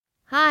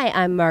Hi,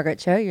 I'm Margaret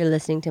Cho. You're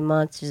listening to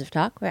Monsters of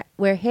Talk.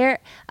 We're here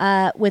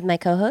with my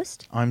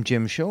co-host. I'm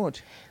Jim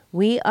Short.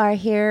 We are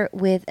here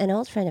with an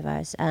old friend of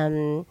ours.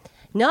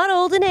 Not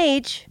old in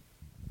age,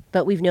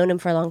 but we've known him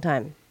for a long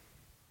time.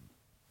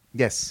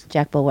 Yes.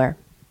 Jack Boulware.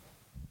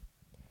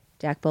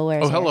 Jack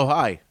Boulware. Oh, hello,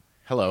 hi.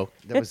 Hello.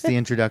 That was the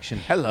introduction.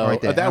 Hello.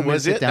 Right there. That I'm gonna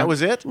was sit it? down. That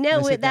was it?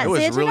 No, Sit that's It was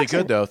the really introduction.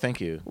 good, though. Thank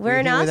you. We're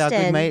in here with our good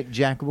Austin. mate,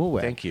 Jack Woolware.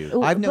 Thank you.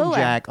 Ooh, I've known Boulware.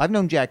 Jack. I've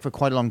known Jack for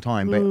quite a long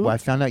time, but I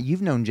found out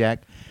you've known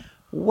Jack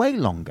way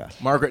longer.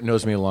 Margaret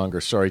knows me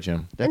longer. Sorry,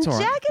 Jim. That's and all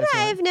right. Jack and That's I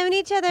all right. have known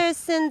each other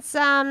since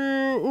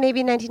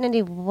maybe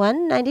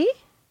 1991, 90?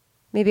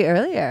 Maybe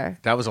earlier.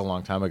 That was a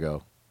long time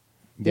ago.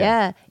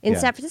 Yeah, in Yeah.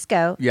 San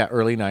Francisco. Yeah,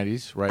 early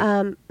 90s,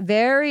 right?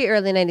 Very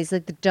early 90s,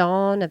 like the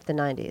dawn of the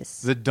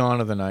 90s. The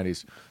dawn of the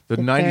 90s. The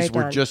The 90s very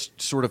were dawn.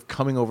 just sort of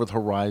coming over the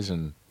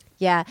horizon.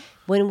 Yeah,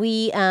 when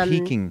we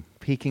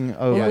Peeking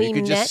over. Yeah, we you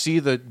could met- just see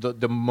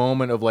the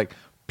moment of like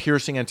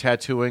piercing and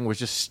tattooing was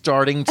just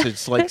starting to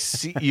like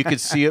see. You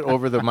could see it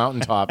over the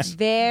mountaintops. It was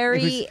very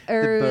the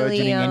early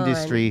burgeoning on.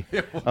 industry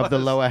of the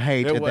lower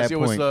hate It at was. that It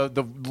point. was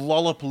the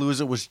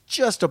Lollapalooza was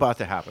just about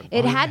to happen.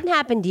 It hadn't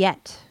happened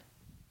yet.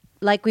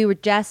 Like we were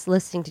just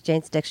listening to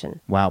Jane's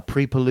Addiction. Wow,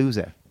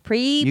 pre-Palooza.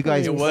 You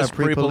guys- It was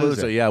pre-Palooza.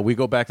 pre-Palooza. Yeah, we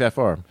go back that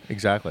far.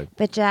 Exactly.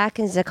 But Jack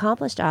is an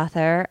accomplished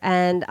author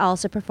and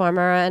also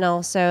performer and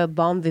also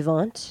bon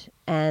vivant.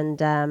 And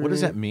What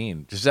does that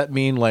mean? Does that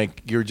mean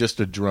like you're just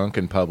a drunk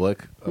in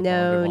public? A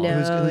No, bon no.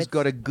 vivant? Who's it's-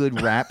 got a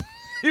good rap?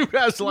 Who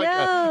has like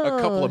No.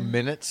 a couple of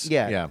minutes?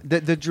 Yeah.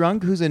 The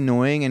drunk who's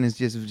annoying and is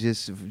just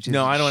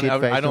No, I don't ever-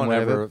 shit-faced I and don't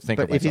whatever. ever think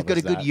of But if he's myself got a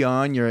as good that.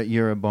 yarn,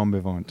 you're a bon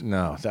vivant.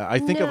 No, I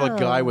think of a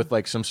guy No. with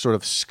like some sort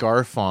of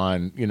scarf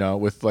on,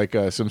 with like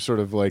some sort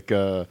of like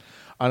I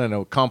don't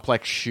know,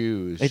 complex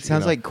shoes. It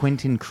sounds like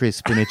Quentin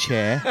Crisp in a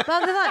chair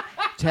bon vivant.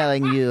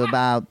 telling you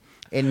about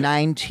in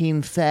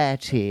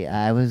 1930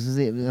 I was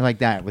like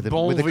that with a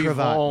bon with a vivant,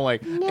 cravat.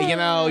 like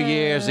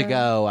years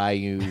ago I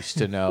used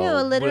to know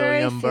No, a literary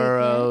William figure.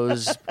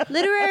 Burroughs.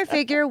 Literary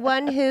figure,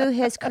 one who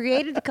has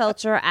created the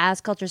culture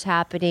as culture's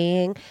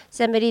happening.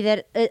 Somebody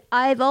that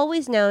I've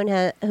always known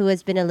who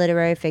has been a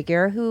literary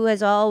figure, who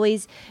has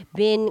always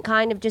been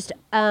kind of just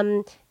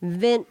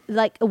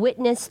like a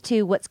witness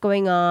to what's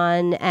going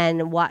on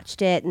and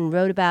watched it and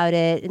wrote about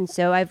it. And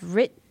so I've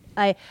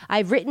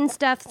written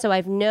stuff, so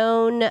I've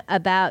known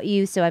about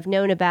you, so I've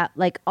known about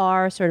like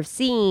our sort of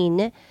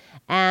scene.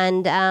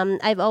 And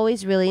I've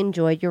always really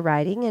enjoyed your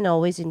writing and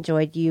always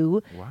enjoyed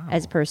you Wow.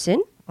 as a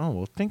person. Oh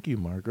well, thank you,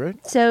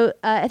 Margaret. So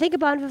I think a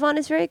bon vivant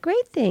is a very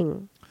great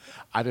thing.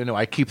 I don't know.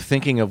 I keep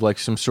thinking of like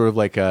some sort of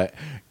like the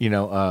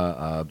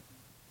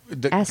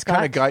Ascot?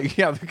 kind of guy,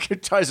 the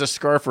kid ties a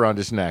scarf around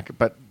his neck.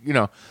 But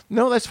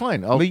no, that's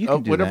fine. Well, you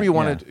can do whatever that, you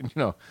want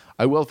to.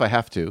 I will if I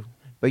have to.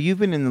 But you've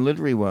been in the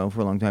literary world for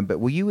a long time. But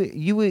you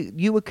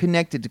were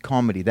connected to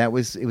comedy.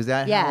 Was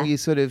that Yeah. how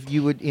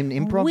you were in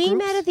improv We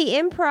groups? met at the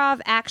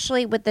Improv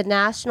actually with the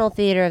National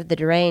Theater of the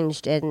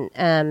Deranged in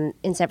San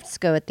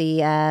Francisco at the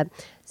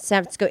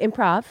San Francisco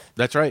Improv.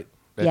 That's right.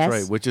 That's Yes.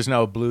 right. Which is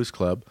now a blues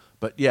club.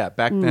 But yeah,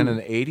 back then in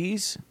the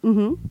 80s,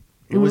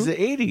 it was the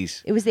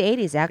 80s. It was the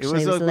 80s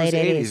actually. It was the late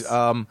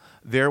 80s.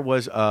 There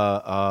was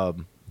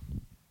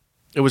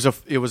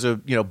it was a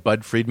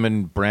Bud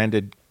Friedman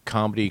branded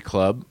comedy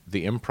club,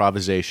 the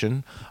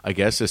Improvisation, I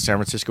guess, the San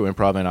Francisco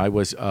Improv, and I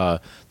was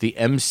the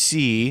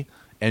MC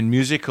and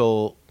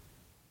musical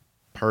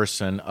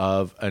person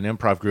of an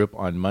improv group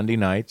on Monday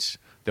nights.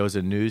 There was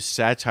a news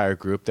satire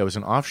group that was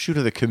an offshoot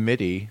of the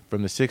Committee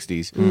from the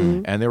 60s,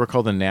 and they were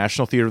called the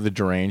National Theater of the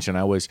Deranged, and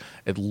I was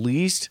at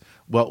least,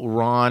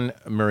 Ron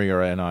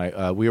Muriera and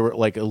I, we were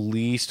like at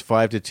least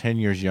 5 to 10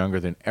 years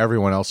younger than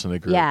everyone else in the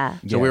group. Yeah.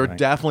 So we were right.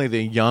 definitely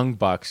the young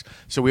bucks.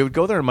 So we would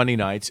go there on Monday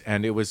nights,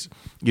 and it was,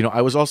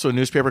 I was also a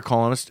newspaper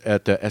columnist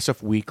at the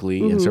SF Weekly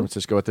in San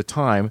Francisco at the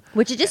time.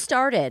 Which had just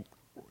started.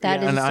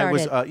 That Yeah, is and I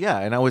was,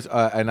 started.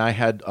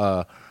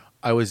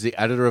 I was the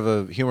editor of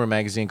a humor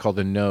magazine called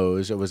The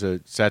Nose. It was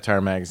a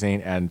satire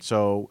magazine, and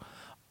so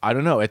I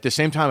don't know. At the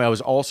same time, I was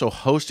also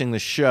hosting the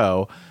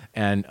show,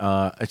 and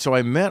so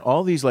I met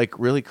all these like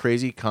really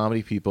crazy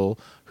comedy people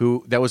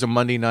who that was a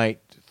Monday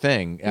night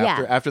thing.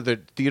 After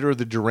the Theater of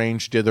the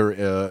Deranged did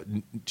their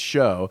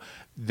show,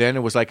 then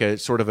it was like a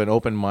sort of an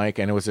open mic,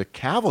 and it was a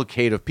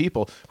cavalcade of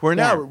people who are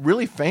now Yeah.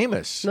 really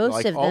famous. Most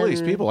like of all these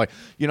them- people, like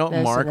most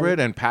of Margaret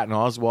them. and Patton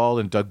Oswalt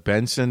and Doug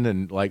Benson,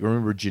 and like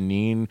remember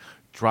Janine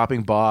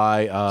dropping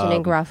by.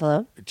 Janine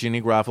Garofalo.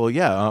 Janine Garofalo,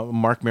 yeah.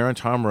 Mark Maron,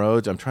 Tom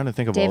Rhodes. I'm trying to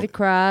think of all. David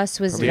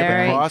Cross was David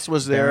very... Cross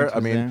was there.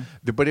 Barrett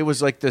was But it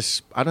was like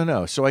this. I don't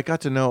know. So I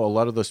got to know a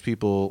lot of those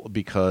people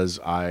because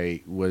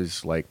I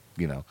was like,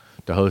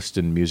 the host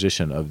and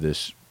musician of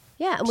this.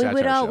 Yeah, and we satire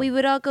would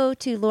show. all go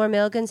to Laura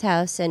Milligan's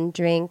house and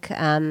drink.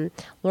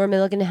 Laura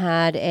Milligan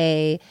had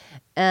a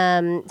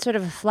sort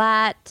of a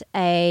flat,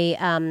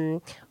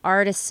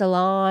 artist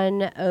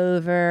salon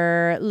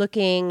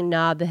overlooking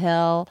Nob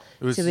Hill.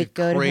 It was so a we'd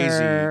go to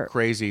her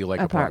crazy like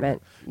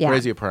apartment. Yeah.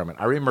 Crazy apartment.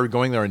 I remember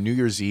going there on New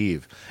Year's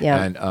Eve.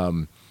 Yeah.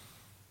 And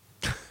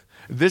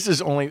This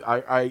is only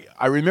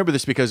I remember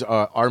this because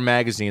our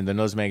magazine, the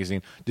Nose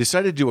magazine,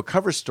 decided to do a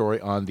cover story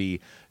on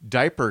the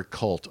diaper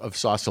cult of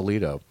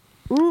Sausalito.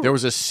 There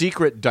was a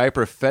secret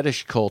diaper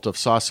fetish cult of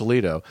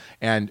Sausalito,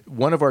 and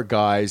one of our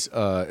guys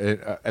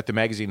at the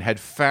magazine had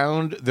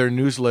found their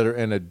newsletter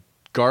in a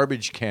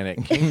garbage can at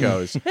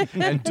Kinko's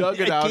and dug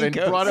it out and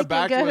brought it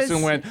back to us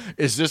and went,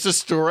 "Is this a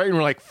story?" And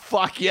we're like,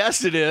 "Fuck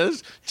yes, it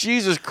is."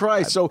 Jesus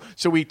Christ!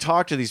 So we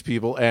talked to these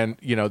people, and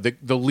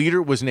the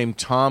leader was named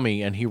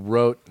Tommy, and he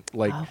wrote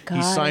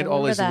he signed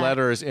all his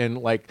letters in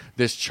like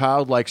this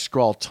childlike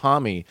scrawl,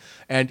 Tommy,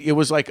 and it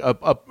was like a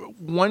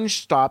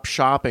one-stop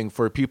shopping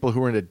for people who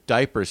were into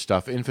diaper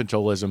stuff,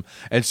 infantilism,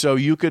 and so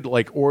you could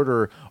like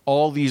order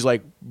all these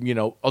like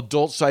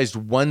adult-sized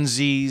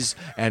onesies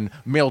and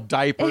male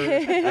diapers,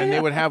 and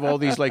they would have all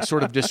these like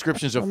sort of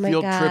descriptions of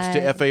field trips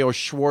to FAO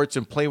Schwartz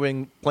and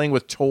playing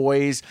with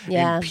toys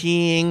and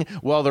peeing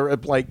while they're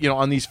like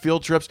on these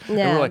field trips. And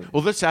we're like,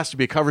 well, this has to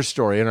be a cover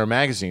story in our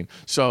magazine.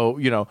 So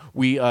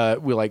we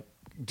like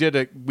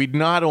we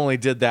not only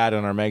did that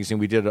in our magazine,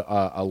 we did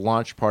a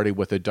launch party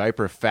with a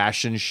diaper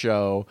fashion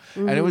show,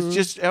 and it was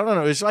just, I don't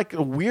know, it's like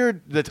a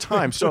weird the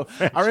time. So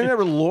I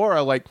remember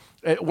Laura, like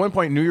at one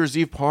point New Year's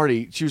Eve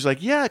party, she was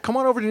like, "Yeah, come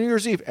on over to New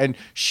Year's Eve," and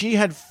she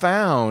had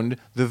found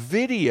the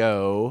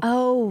videos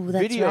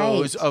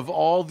of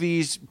all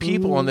these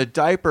people on the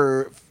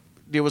diaper.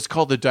 It was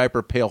called the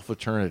Diaper Pail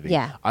Fraternity.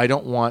 Yeah. I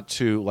don't want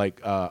to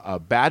like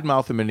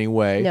badmouth them in any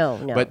way. No.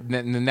 But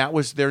then that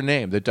was their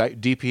name, the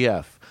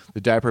DPF. The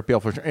Diaper Pail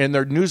Fraternity. And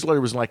their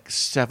newsletter was like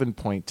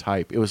 7-point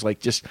type. It was like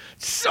just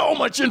so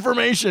much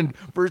information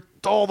for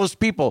all those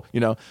people,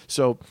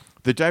 So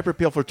the Diaper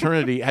Pail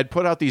Fraternity had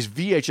put out these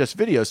VHS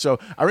videos. So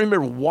I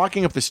remember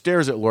walking up the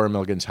stairs at Laura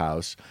Milligan's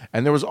house,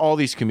 and there was all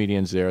these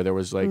comedians there. There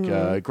was like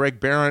Greg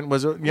Barron there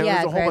was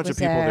a whole bunch of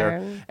people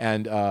there.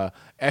 And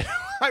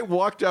I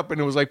walked up, and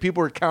it was like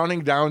people were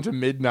counting down to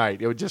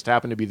midnight. It would just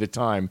happen to be the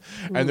time.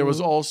 And there was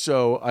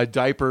also a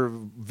diaper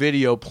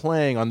video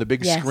playing on the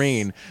big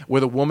screen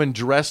with a woman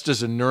dressed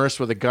as a nurse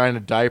with a guy in a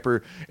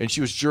diaper, and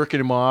she was jerking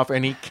him off,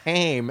 and he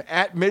came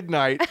at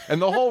midnight,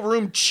 and the whole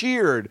room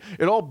cheered.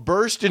 It all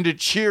burst into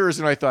cheers,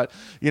 and I thought,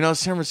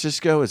 San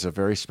Francisco is a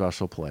very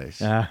special place.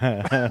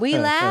 We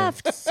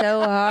laughed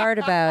so hard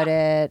about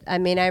it. I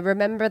mean, I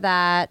remember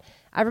that.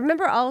 I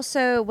remember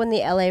also when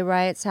the LA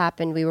riots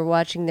happened, we were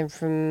watching them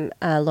from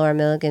Laura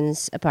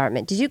Milligan's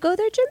apartment. Did you go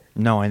there, Jim?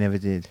 No, I never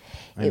did.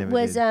 It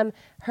was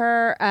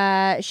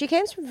her. She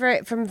came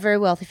from a very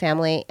wealthy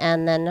family,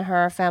 and then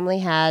her family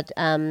had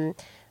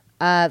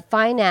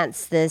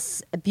financed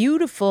this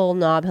beautiful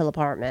Nob Hill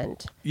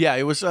apartment. Yeah,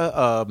 it was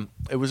an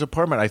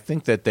apartment I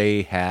think that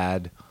they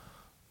had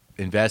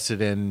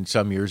invested in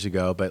some years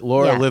ago, but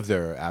Laura lived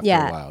there after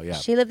a while. Yeah,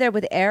 she lived there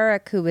with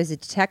Eric, who was a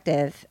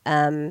detective.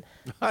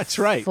 That's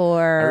right.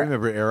 I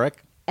remember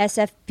Eric.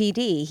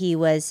 SFPD. He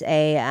was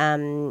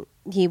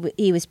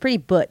he was pretty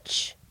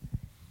butch.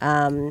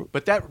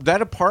 But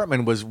that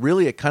apartment was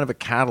really a kind of a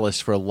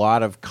catalyst for a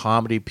lot of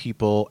comedy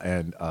people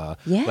and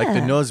like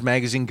the Nose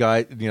magazine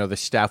guy, the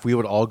staff. We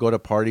would all go to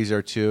parties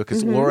there too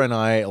because Laura and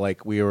I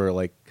we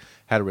were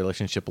had a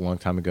relationship a long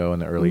time ago in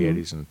the early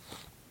 '80s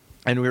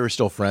and we were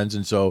still friends,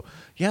 and so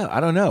I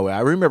don't know. I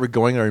remember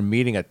going there and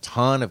meeting a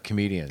ton of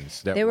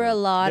comedians. There were a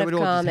lot of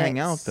comics. All just hang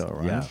out, though,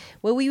 right? Yeah.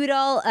 Well, we would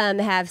all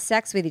have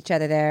sex with each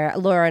other there.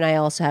 Laura and I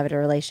also have a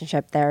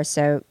relationship there,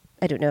 so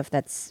I don't know if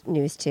that's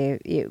news to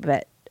you,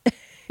 but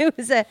it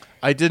was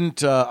I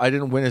didn't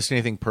witness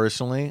anything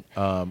personally,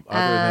 other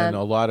than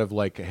a lot of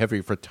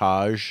heavy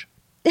frottage.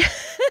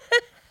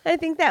 I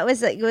think that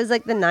was it was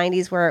like the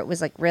 '90s where it was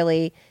like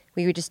really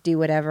we would just do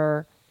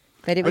whatever.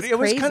 But it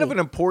was kind of an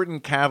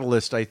important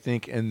catalyst, I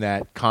think, in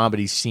that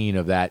comedy scene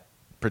of that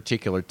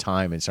particular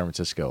time in San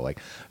Francisco.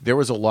 There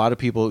was a lot of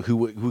people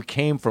who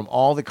came from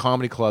all the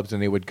comedy clubs,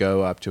 and they would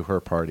go up to her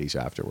parties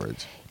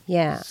afterwards.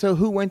 Yeah. So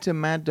who went to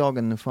Mad Dog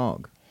in the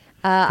Fog?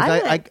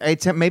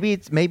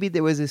 Maybe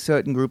there was a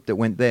certain group that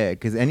went there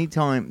because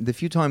the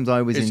few times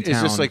I was in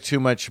town, is this too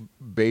much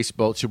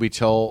baseball? Should we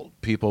tell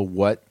people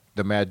what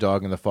the Mad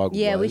Dog in the Fog was?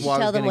 Yeah, we should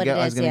tell them what it is.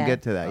 I was going to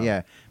get to that.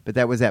 Yeah. But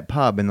that was that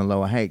pub in the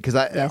Lower Haight. Because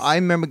I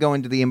remember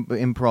going to the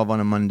Improv on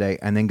a Monday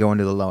and then going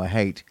to the Lower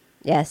Haight.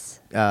 Yes.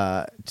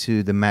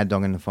 To the Mad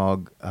Dog in the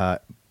Fog,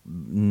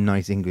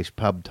 nice English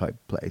pub type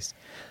place.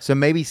 So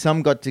maybe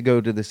some got to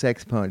go to the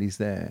sex parties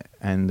there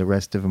and the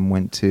rest of them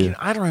went to...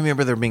 I don't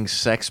remember there being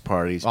sex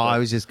parties. I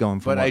was just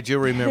going for But I do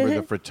remember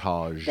the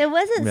frottage. There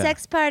wasn't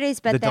sex parties,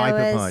 but the there diaper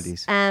was...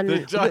 parties.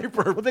 The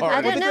diaper parties.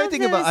 I don't know if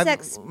there was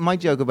sex... My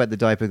joke about the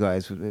diaper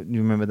guys, you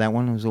remember that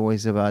one? It was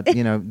always about,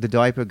 the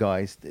diaper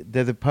guys.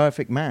 They're the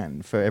perfect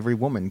man for every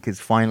woman because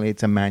finally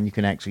it's a man you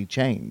can actually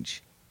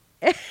change.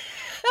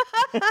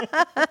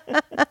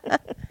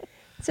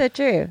 So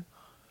true.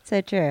 So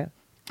true.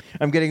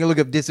 I'm getting a look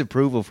of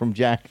disapproval from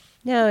Jack.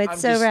 No,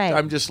 it's right.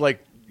 I'm just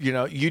like,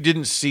 you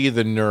didn't see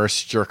the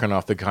nurse jerking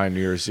off the guy on New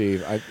Year's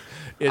Eve.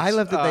 I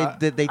love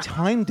that they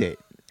timed it.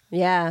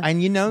 Yeah. And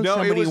No,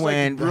 somebody it was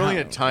went like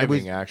brilliant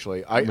timing. it was-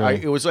 Actually,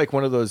 Right. it was like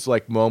one of those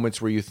like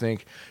moments where you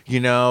think,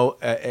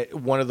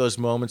 one of those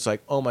moments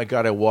like, oh my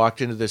god, I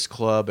walked into this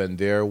club and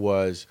there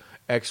was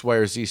X, Y,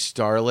 or Z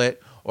starlet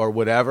or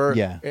whatever.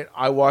 Yeah. And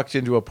I walked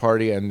into a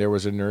party and there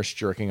was a nurse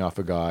jerking off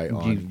a guy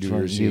on You- New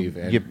Year's you- Eve,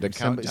 and you- the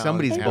somebody- countdown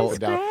somebody's counted ball-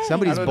 down.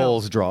 Somebody's I don't know.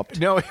 balls dropped.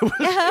 No,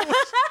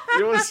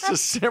 it was a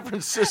San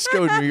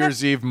Francisco New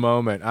Year's Eve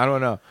moment. I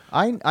don't know.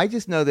 I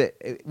just know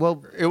that.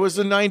 Well, It was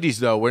the 90s,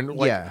 though, when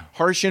like Yeah.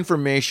 harsh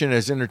information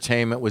as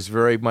entertainment was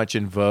very much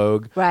in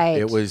vogue. Right,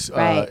 It was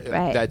right.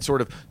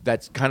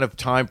 that kind of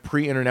time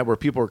pre-internet where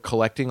people were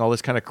collecting all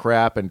this kind of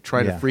crap and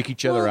trying to Yeah. freak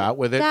each other Well, out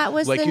with it. that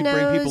was like the you'd bring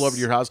people nose- over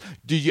to your house.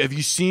 Have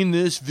you seen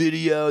this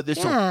video? This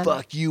Yeah. will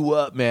fuck you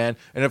up, man.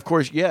 And of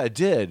course, yeah, it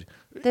did.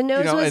 The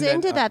nose was and then,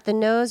 into that. The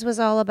nose was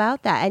all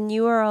about that, and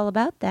you were all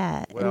about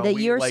that. Well, and that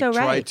we, you're like, so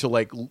tried right. to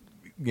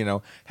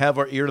have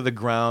our ear to the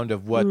ground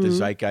of what the Mm-hmm.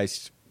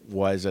 zeitgeist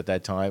was at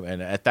that time,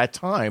 and at that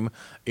time,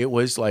 it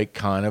was like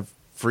kind of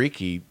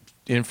freaky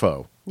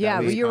info. Yeah,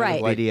 That was you're kind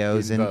of, right. like,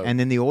 videos in vogue. and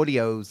then the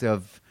audios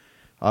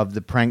of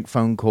the prank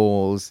phone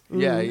calls.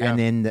 Yeah, yeah. And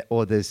then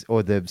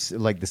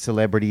the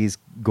celebrities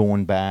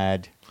going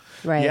bad.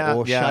 Right. Yeah.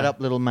 Or shut up,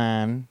 little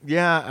man.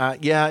 Yeah,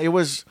 it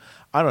was.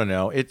 I don't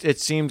know. It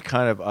seemed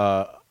kind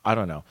of. I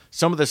don't know.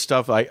 Some of the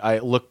stuff I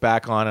look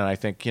back on and I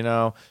think,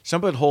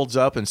 some of it holds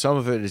up and some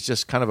of it is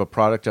just kind of a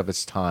product of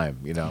its time.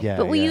 Yeah.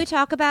 But will you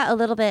talk about a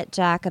little bit,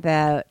 Jack,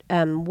 about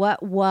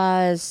what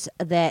was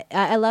that?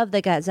 I love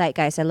the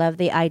zeitgeist. I love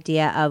the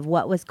idea of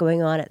what was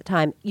going on at the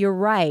time. You're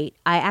right.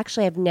 I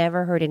actually have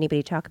never heard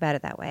anybody talk about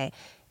it that way.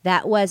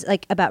 That was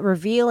like about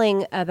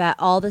revealing about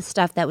all the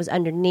stuff that was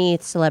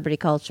underneath celebrity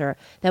culture,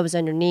 that was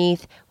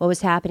underneath what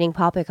was happening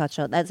popular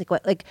culture. That's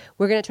like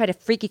we're going to try to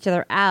freak each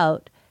other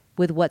out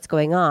with what's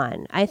going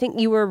on. I think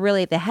you were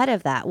really at the head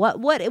of that. What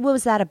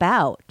was that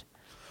about?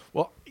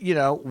 Well,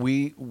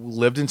 we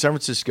lived in San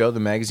Francisco. The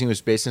magazine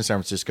was based in San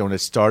Francisco, and it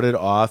started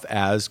off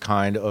as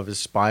kind of a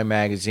spy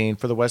magazine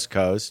for the West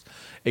Coast,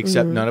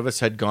 except none of us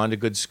had gone to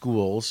good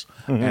schools,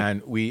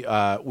 and we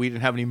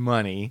didn't have any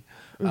money.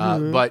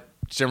 But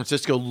San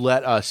Francisco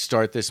let us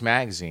start this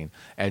magazine,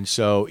 and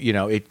so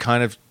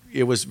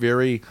it was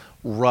very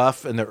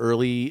rough in the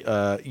early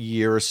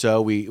year or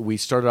so. We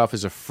started off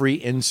as a free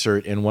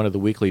insert in one of the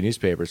weekly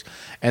newspapers,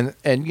 and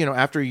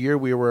after a year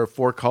we were a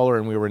 4-color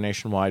and we were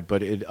nationwide.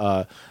 But it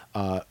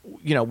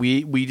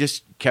we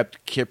just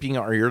kept keeping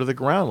our ear to the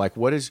ground. Like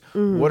what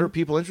are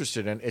people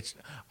interested in?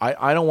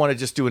 I don't want to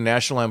just do a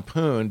National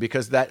Lampoon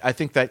because I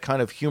think that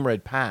kind of humor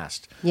had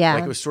passed. Yeah.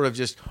 Like it was sort of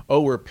just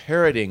we're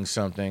parroting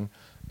something,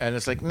 and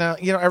it's like no,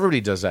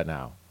 everybody does that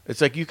now. It's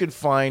like you could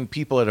find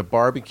people at a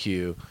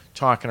barbecue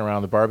talking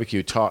around the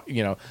barbecue,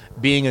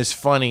 being as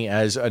funny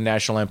as a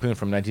National Lampoon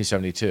from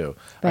 1972.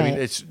 I mean,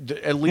 Right. it's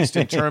at least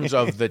in terms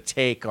of the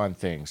take on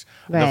things,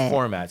 Right. the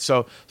format.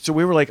 So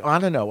we were like, I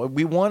don't know.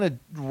 We want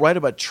to write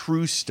about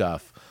true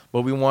stuff,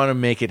 but we want to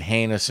make it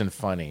heinous and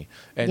funny.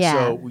 And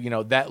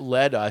so, that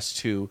led us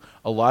to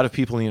a lot of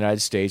people in the United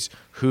States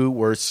who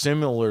were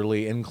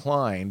similarly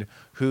inclined,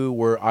 who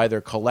were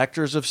either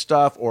collectors of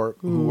stuff or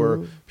who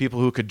were people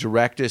who could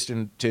direct us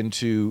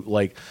into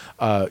like,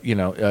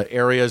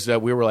 areas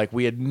that we were like,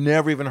 we had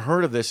never even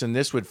heard of this, and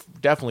this would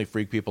definitely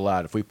freak people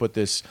out if we put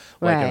this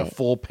like in a Right.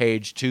 full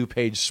page,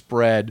 2-page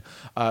spread.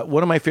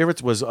 One of my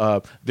favorites was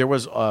there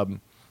was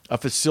a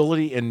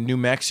facility in New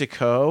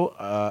Mexico,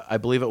 I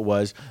believe it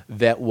was,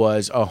 that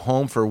was a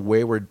home for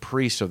wayward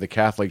priests of the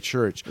Catholic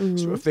Church.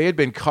 So if they had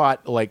been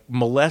caught like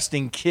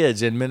molesting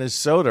kids in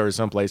Minnesota or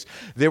someplace,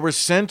 they were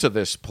sent to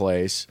this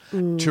place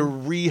to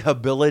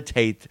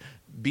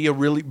be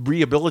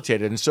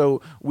rehabilitated. And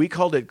so we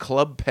called it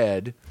Club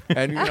Ped.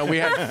 And, we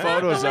had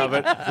photos of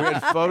it. We had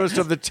photos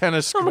of the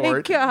tennis Oh my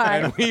court.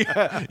 God. And we,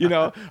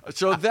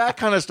 so that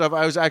kind of stuff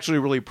I was actually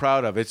really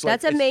proud of. It's like,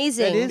 That's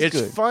amazing. It is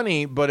it's good.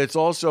 funny, but it's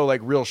also like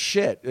real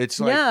shit. It's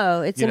like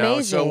No, it's So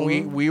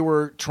amazing. we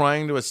were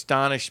trying to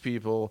astonish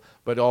people,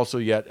 but also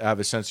yet have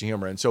a sense of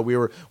humor. And so we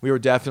were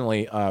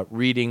definitely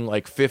reading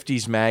like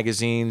 50s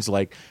magazines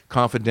like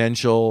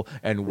Confidential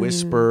and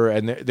Whisper.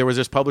 And there was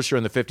this publisher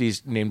in the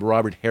 50s named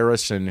Robert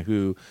Harrison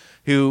who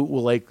he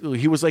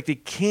was like the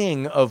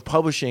king of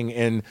publishing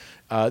in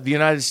the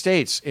United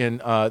States in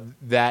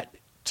that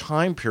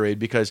time period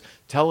because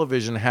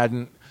television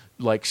hadn't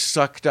like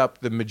sucked up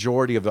the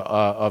majority of the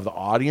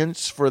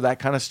audience for that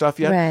kind of stuff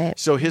yet. Right.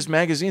 So his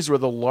magazines were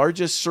the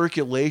largest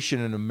circulation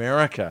in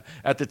America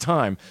at the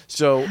time.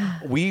 So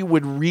we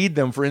would read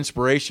them for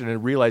inspiration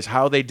and realize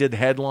how they did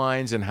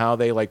headlines and how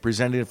they like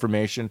presented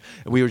information.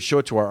 And we would show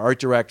it to our art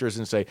directors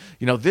and say,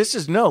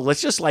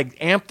 let's just like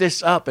amp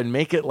this up and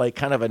make it like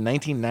kind of a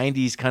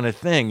 1990s kind of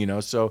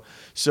thing,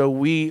 So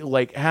we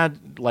like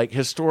had like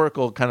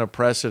historical kind of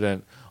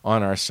precedent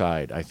on our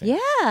side, I think.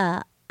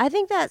 Yeah. I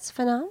think that's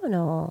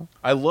phenomenal.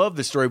 I love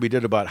the story we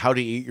did about how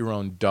to eat your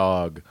own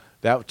dog.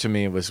 That to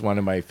me was one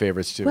of my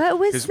favorites too. What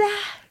was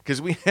that?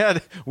 Because we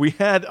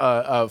had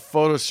a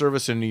photo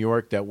service in New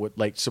York that would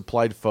like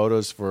supplied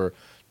photos for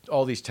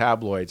all these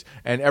tabloids,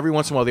 and every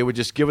once in a while they would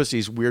just give us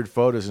these weird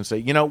photos and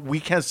say, we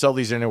can't sell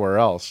these anywhere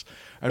else.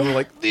 And we're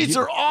like, these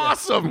are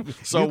awesome.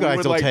 So You guys we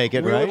would will take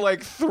it, we right? would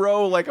like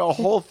throw like a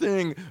whole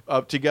thing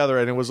up together,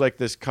 and it was like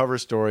this cover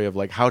story of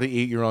like how to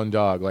eat your own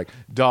dog. Like,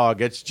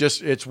 dog,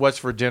 it's what's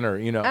for dinner,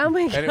 Oh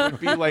my And it would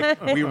be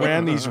like we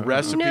ran these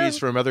recipes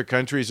from other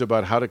countries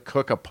about how to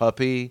cook a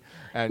puppy,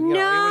 and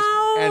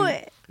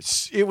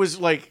it was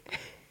like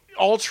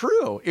all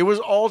true. It was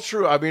all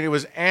true. I mean, it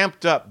was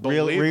amped up.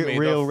 Believe me,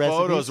 real the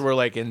photos recipes? were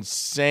like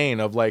insane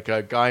of like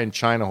a guy in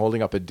China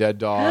holding up a dead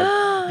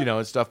dog,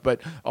 and stuff.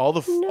 But all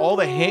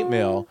the hate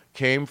mail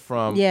came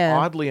from,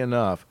 oddly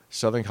enough,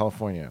 Southern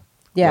California.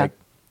 Yeah.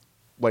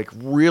 Like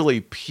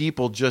really,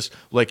 people just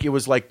like it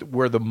was like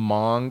where the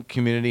Hmong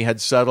community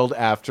had settled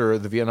after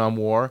the Vietnam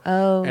War.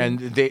 Oh. And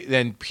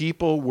then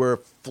people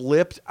were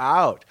flipped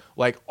out.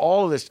 Like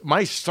all of this,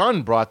 my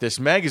son brought this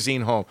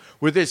magazine home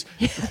with this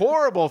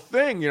horrible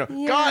thing.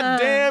 God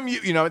damn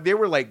you! They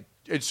were like.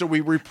 And so we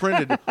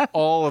reprinted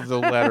all of the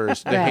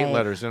letters, the hate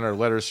letters, in our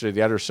letters to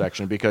the editor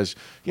section because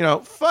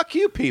fuck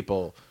you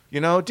people.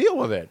 Deal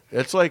with it.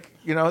 It's like,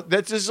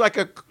 that's just like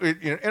a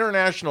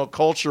international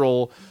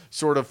cultural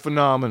sort of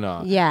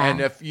phenomenon. Yeah.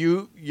 And if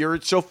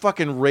you're so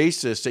fucking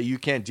racist that you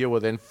can't deal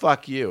with it, then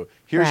fuck you.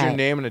 Here's your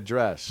name and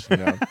address, in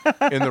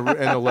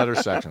the letter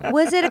section.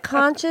 Was it a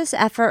conscious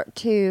effort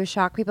to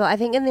shock people? I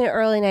think in the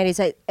early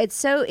 90s, it's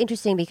so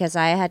interesting because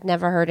I had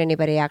never heard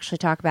anybody actually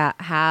talk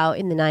about how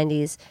in the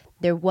 90s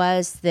there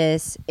was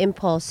this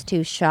impulse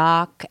to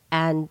shock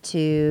and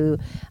to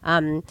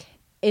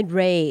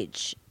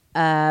enrage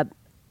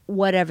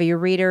whatever your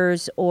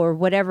readers or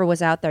whatever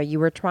was out there. You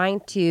were trying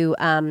to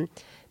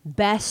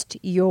best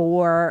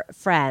your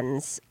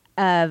friends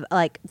of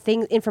like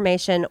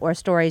information or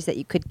stories that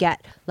you could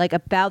get like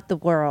about the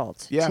world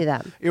to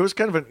them. It was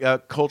kind of a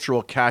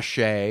cultural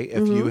cachet.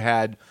 If you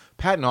had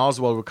Patton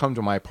Oswalt would come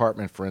to my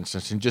apartment, for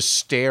instance, and just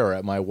stare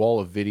at my wall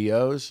of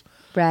videos.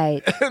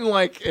 Right.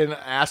 and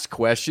ask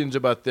questions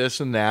about this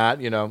and that,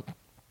 And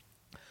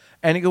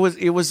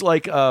it was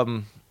like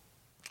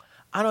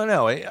I don't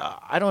know.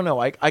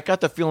 I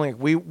got the feeling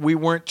we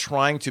weren't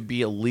trying to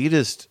be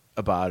elitist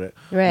about it.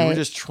 Right. We were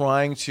just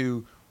trying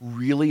to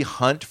really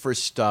hunt for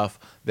stuff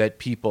that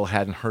people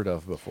hadn't heard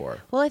of before.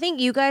 Well, I think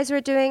you guys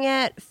were doing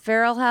it.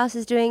 Feral House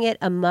is doing it.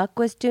 Amok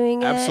was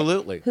doing it.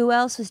 Absolutely. Who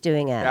else was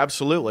doing it?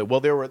 Absolutely. Well,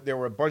 there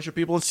were a bunch of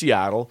people in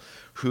Seattle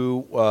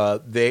who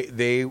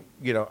okay,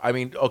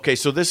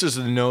 so this is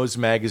the Nose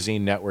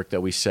Magazine network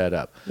that we set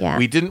up. Yeah.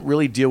 We didn't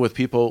really deal with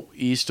people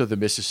east of the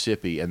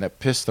Mississippi, and that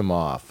pissed them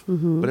off.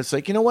 But it's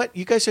like, you know what?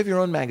 You guys have your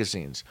own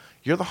magazines.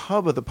 You're the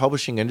hub of the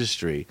publishing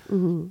industry.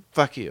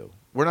 Fuck you.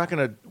 We're not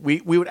going to we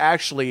would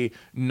actually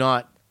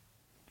not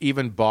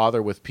even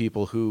bother with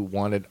people who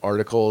wanted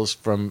articles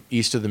from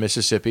east of the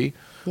Mississippi.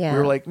 Yeah. We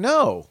were like,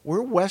 no,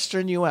 we're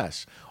Western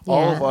U.S.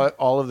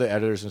 All of the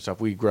editors and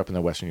stuff, we grew up in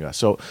the Western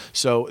U.S.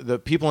 So the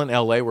people in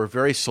L.A. were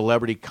very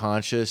celebrity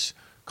conscious,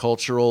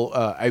 cultural.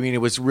 It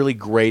was really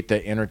great,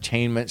 the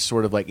entertainment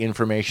sort of like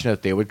information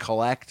that they would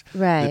collect.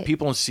 Right. The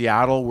people in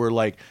Seattle were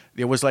like,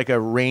 it was like a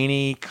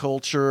rainy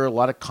culture, a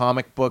lot of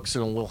comic books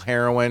and a little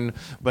heroin,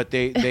 but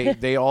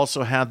they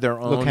also had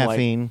their own Little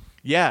caffeine. Like,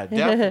 yeah,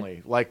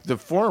 definitely. Like the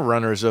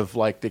forerunners of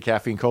like the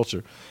caffeine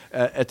culture.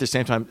 At the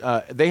same time,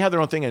 they had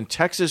their own thing. In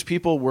Texas,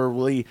 people were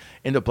really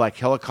into black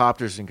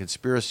helicopters and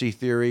conspiracy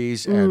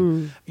theories.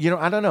 And,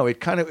 I don't know.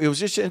 It was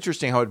just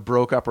interesting how it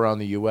broke up around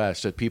the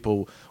U.S. that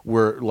people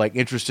were like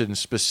interested in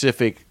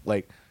specific,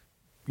 like,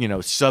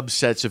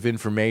 subsets of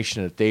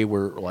information that they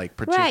were like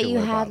particular Right, you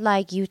about. had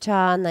like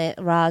Utah and like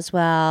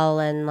Roswell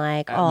and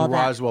like all the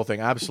that. Roswell thing,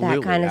 absolutely.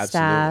 That kind of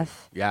absolutely.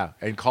 stuff. Yeah,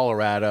 and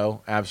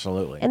Colorado,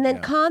 absolutely. And then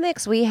yeah.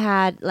 comics, we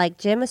had, like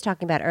Jim was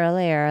talking about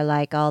earlier,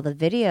 like all the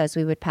videos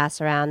we would pass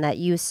around that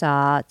you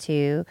saw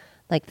to,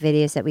 like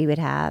videos that we would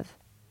have.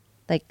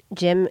 Like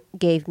Jim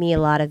gave me a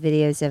lot of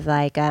videos of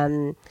like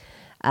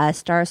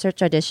Star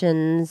Search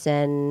auditions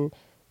and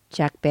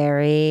Jack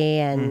Berry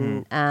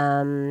and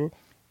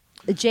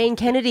Jane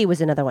Kennedy was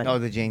another one. Oh,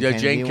 the Jane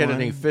Kennedy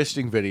one?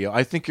 fisting video.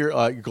 I think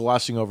you're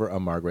glossing over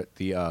Margaret.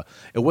 It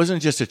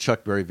wasn't just a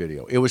Chuck Berry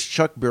video. It was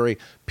Chuck Berry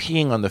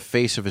peeing on the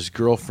face of his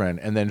girlfriend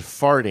and then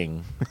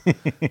farting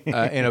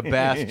in a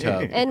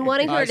bathtub And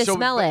wanting her to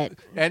smell it.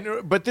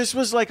 But this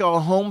was like a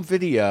home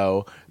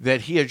video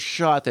that he had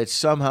shot that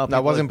somehow No,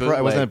 it wasn't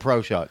a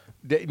pro shot.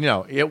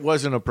 No, it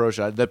wasn't a pro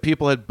shot. That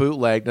people had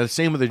bootlegged. Now, the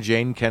same with the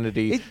Jane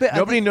Kennedy.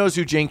 Nobody knows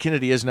who Jane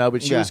Kennedy is now,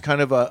 but she was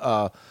kind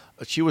of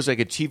she was like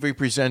a TV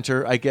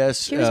presenter, I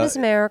guess. She was Miss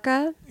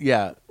America,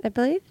 yeah, I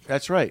believe.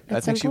 that's right. I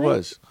think she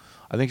point?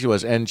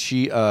 was. And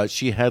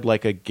she had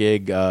like a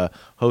gig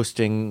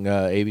hosting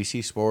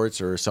ABC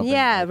Sports or something.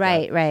 Yeah, like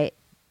right, that. right.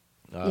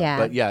 Yeah.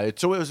 But yeah,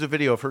 so it was a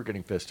video of her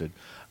getting fisted.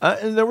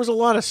 And there was a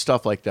lot of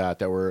stuff like that.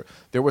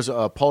 There was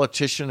a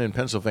politician in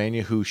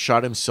Pennsylvania who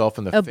shot himself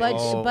in the face.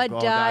 Bud God,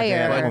 Dwyer.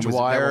 yeah, that one was- that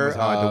one was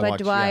hard to Bud watch,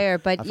 Dwyer,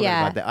 but I forgot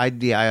yeah. about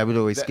that. I would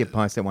always skip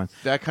past that one.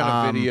 That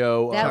kind of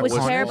video. That was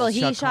Connors? terrible.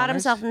 He Chuck shot Connors?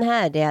 himself in the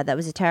head. Yeah, that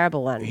was a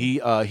terrible one. He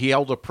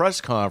held a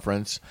press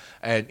conference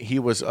and he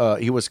was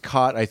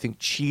caught, I think,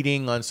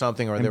 cheating on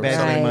something or there was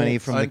Embezzling something money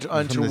from the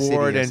untoward, city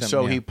or and so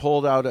something, he yeah.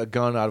 pulled out a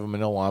gun out of a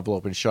manila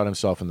envelope and shot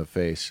himself in the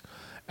face.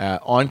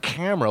 On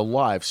camera,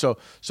 live. So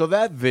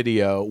that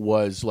video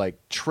was like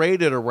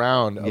traded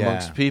around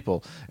amongst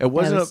people. It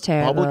wasn't was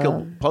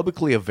terrible.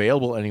 publicly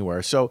available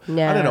anywhere. So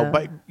I don't know,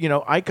 but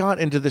I got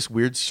into this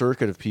weird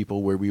circuit of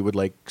people where we would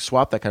like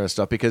swap that kind of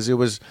stuff because it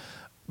was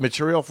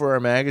material for our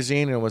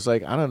magazine, and it was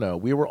like I don't know,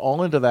 we were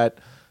all into that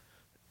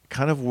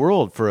kind of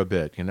world for a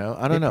bit. I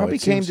don't know. Probably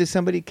It came seems- to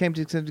somebody, came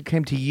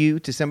to you,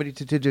 to somebody,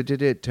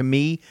 to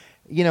me.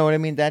 You know what I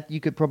mean? That you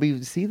could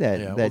probably see that.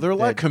 Yeah, well, that- there are a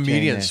lot of that chain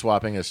comedians there.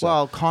 swapping us.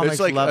 Well, stuff. comics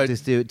It's like love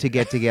a- to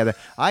get together.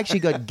 I actually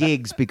got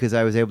gigs because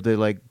I was able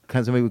to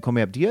somebody would call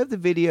me up. Do you have the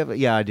video? Of it?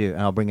 Yeah, I do.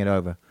 And I'll bring it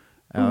over.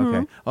 Oh,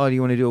 okay. Oh, do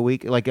you want to do a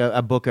week? Like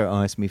a booker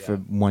asked me for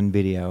one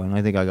video, and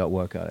I think I got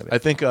work out of it. I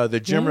think the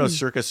Jim Rose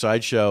Circus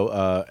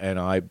Sideshow and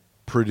I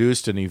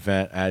produced an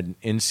event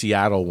in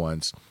Seattle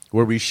once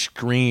where we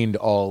screened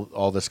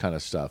all this kind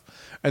of stuff.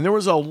 And there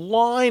was a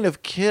line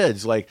of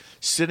kids like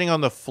sitting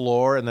on the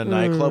floor in the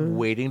nightclub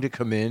waiting to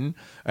come in.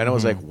 And I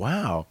was like,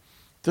 wow,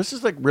 this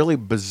is like really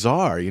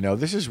bizarre.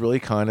 This is really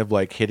kind of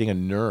like hitting a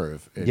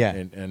nerve. And,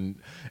 Yeah.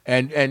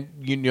 And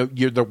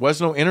there was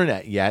no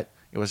internet yet.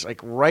 It was like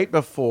right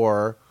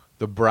before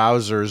the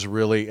browsers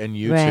really and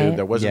YouTube. Right.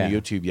 There wasn't Yeah.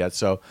 YouTube yet.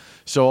 So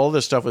all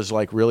this stuff was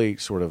like really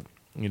sort of,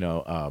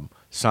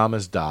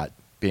 samizdat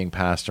being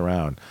passed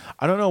around.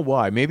 I don't know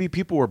why. Maybe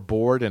people were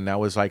bored and that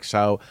was like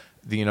so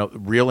the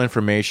real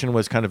information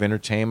was kind of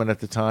entertainment at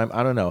the time.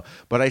 I don't know.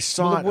 But I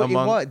saw it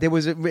among it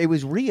was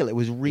real. It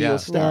was real Yeah.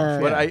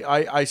 stuff. But yeah.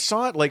 I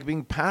saw it like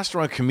being passed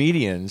around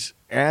comedians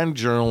and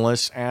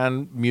journalists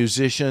and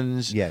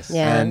musicians. Yes.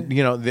 Yeah. And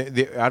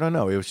I don't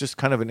know. It was just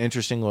kind of an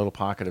interesting little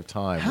pocket of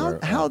time. How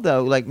where,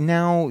 though? Like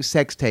now,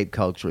 sex tape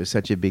culture is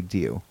such a big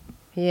deal.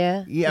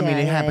 Yeah. Yeah, I mean,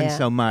 it happens yeah.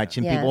 so much,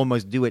 and Yeah. people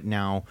almost do it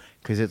now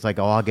because it's like,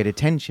 oh, I'll get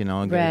attention,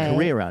 I'll get a Right.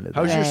 career out of it.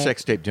 How's your Right.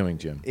 sex tape doing,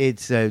 Jim?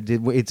 It's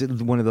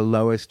one of the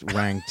lowest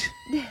ranked.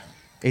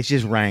 It's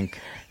just rank.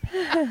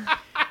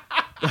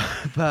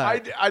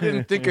 But I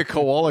didn't think a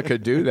koala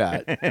could do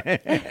that.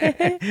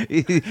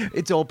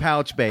 it's all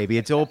pouch, baby.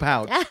 It's all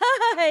pouch.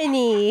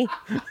 Honey.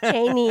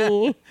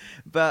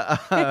 But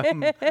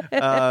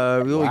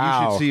Wow.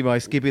 you should see my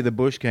Skippy the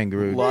Bush A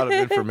kangaroo. lot of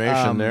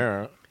information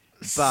there.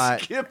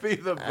 but- Skippy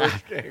the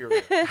Bush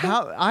Kangaroo.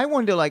 I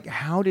wonder,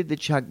 how did the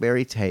Chuck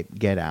Berry tape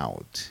get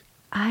out?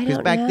 I Because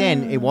don't back know.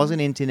 then it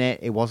wasn't internet.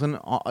 It wasn't.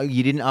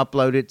 You didn't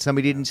upload it.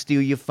 Somebody didn't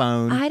steal your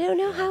phone. I don't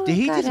know how Did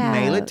it he got just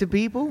mail it out. to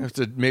people?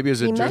 Maybe it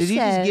was a He must Did he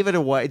have. just give it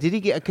away? Did he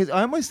get? Because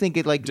I almost think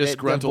it like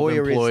disgruntled that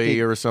voyeuristic-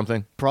 employee or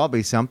something.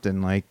 probably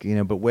something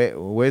But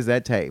where's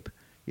that tape?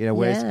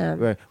 Where's Yeah.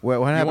 what You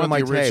happened to want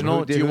my the original?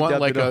 tape? Do you want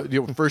like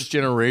a first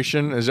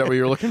generation? Is that what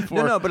you're looking for?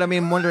 No, but I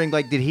mean, I'm wondering,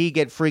 did he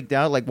get freaked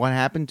out? Like, what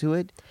happened to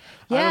it?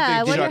 Yeah, I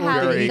think wonder Chuck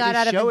how Berry- he got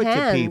out of show his it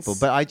hands. to people,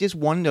 but I just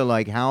wonder,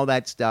 how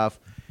that stuff.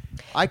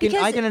 I can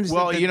Because-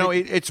 understand. Well,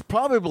 it's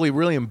probably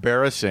really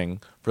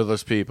embarrassing for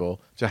those people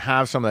to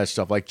have some of that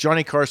stuff. Like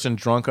Johnny Carson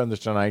drunk on the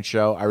Tonight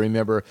Show. I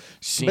remember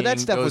seeing. but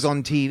that stuff those- was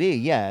on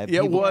TV. Yeah,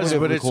 Yeah, it people was, would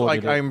have but it's like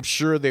recorded it. I'm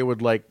sure they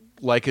would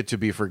like it to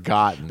be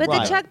forgotten. But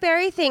Right. the Chuck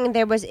Berry thing,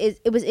 it was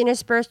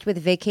interspersed with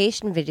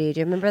vacation video. Do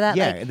you remember that?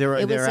 Yeah, Like, they're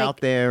it was out like-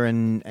 there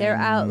and They're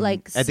out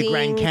like at the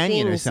Grand seeing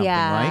Canyon or things, something,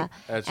 yeah. right?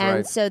 That's and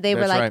right. so they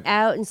were That's like right.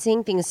 out and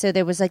seeing things. So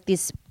there was like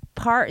this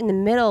part in the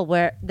middle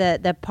where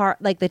the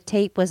part like the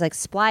tape was like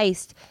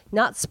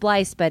not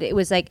spliced, but it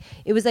was like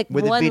With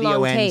the one video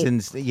long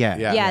ends tape. and yeah.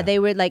 Yeah, they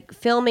were like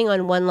filming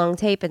on one long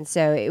tape, and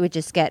so it would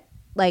just get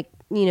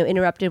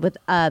interrupted with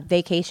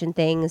vacation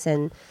things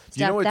and stuff.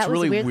 You know what's That was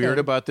a really weird weird thing.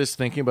 about this?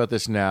 Thinking about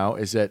this now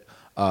is that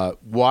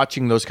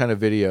watching those kind of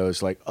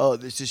videos, like, oh,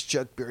 this is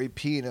Chuck Berry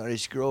peeing on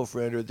his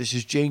girlfriend, or this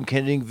is Jane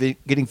Kennedy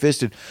getting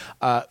fisted.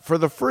 For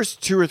the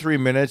first 2 or 3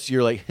 minutes,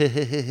 you're like,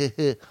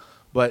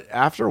 but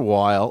after a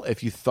while,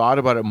 if you thought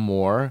about it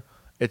more,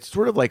 it's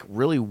sort of like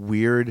really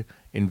weird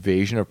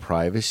invasion of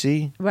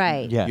privacy.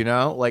 Right. Yeah.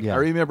 I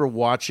remember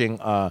watching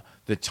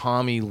the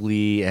Tommy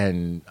Lee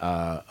and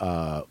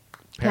Pamela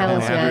Pamela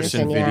Anderson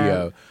Anderson, yeah.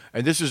 video,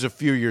 and this was a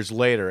few years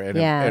later, and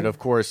Yeah. and of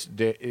course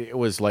it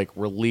was like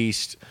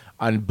released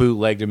on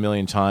bootlegged a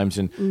million times,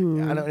 and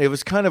it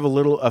was kind of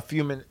a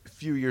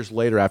few years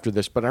later after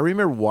this, but I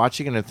remember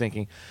watching it and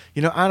thinking,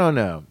 I don't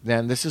know,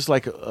 man, this is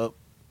like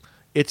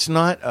it's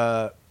not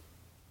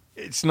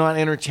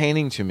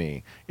entertaining to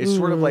me. It's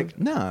sort of like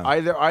No.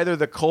 either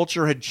the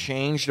culture had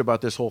changed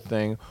about this whole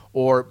thing,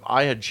 or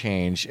I had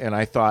changed, and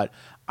I thought,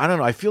 I don't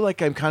know. I feel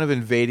like I'm kind of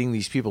invading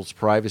these people's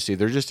privacy.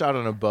 They're just out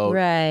on a boat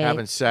Right.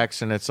 having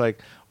sex, and it's like,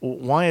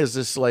 why is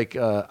this like?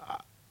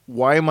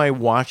 why am I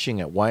watching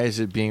it? Why is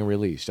it being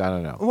released? I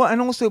don't know. Well,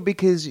 and also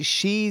because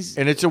she's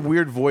And it's a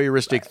weird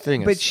voyeuristic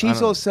thing. but It's- I she's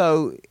don't know.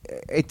 also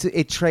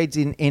it trades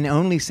in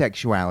only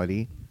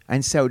sexuality,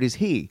 and so does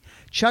he.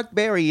 Chuck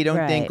Berry, you don't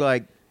Right. think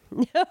like.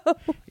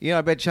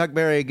 I bet Chuck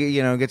Berry,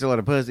 gets a lot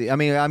of pussy. I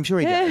mean, I'm sure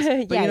he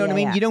does. But Yeah, you know what yeah, I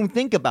mean? yeah. You don't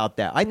think about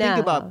that. I think No.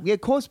 about,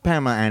 of course,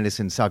 Pamela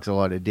Anderson sucks a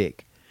lot of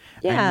dick.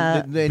 Yeah.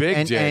 And, Big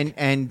and, dick.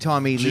 and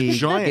Tommy Lee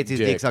giant gets his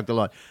dick dick. sucked a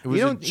lot. It was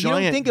You a don't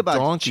giant think about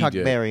donkey Chuck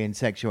dick. Berry and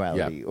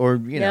sexuality, Yeah. or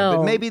No.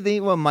 but maybe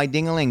my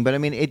dingaling. But I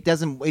mean, it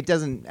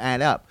doesn't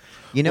add up.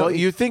 Well,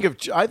 you think of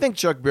I think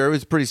Chuck Berry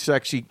was a pretty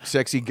sexy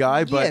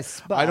guy, but,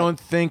 Yes, but- I don't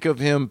think of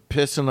him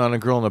pissing on a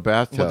girl in a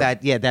bathtub.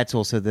 well, that's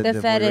also the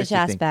fetish voyeuristic thing.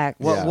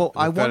 aspect. Well, Yeah, well, the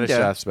I fetish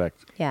wonder aspect.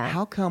 Yeah.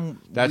 how come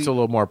That's a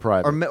little more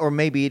private. or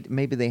maybe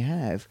they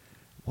have.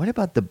 What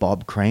about the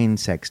Bob Crane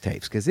sex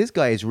tapes? Because this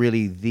guy is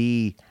really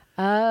the.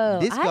 Oh,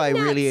 This I've guy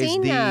not really is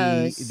seen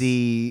those.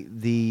 the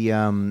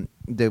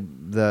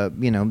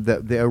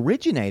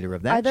originator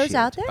of that. Are those shit.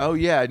 out there? Oh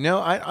yeah, no,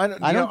 I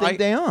don't. I don't think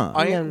they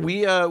are.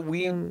 We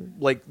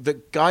like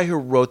the guy who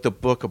wrote the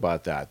book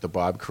about that, the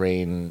Bob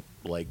Crane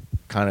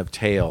kind of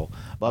tale.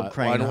 Bob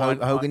Crane,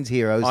 Hogan's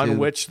Heroes, on who-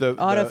 which the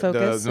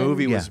Autofocus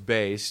movie and- was Yeah.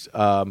 based.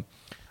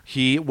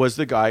 He was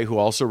the guy who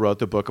also wrote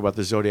the book about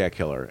the Zodiac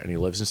Killer, and he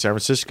lives in San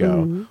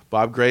Francisco.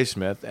 Bob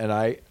Graysmith, and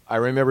I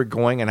remember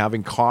going and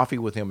having coffee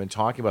with him and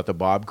talking about the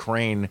Bob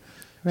Crane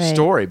Right.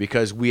 story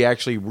because we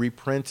actually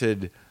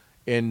reprinted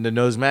in the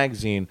Nose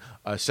magazine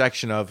a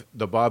section of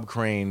the Bob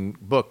Crane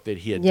book that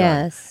he had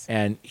Yes. done,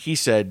 and he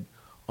said,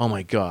 "Oh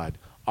my God,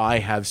 I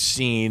have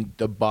seen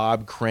the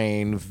Bob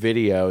Crane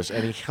videos,"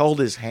 and he held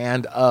his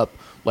hand up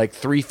like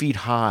 3 feet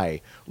high,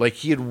 like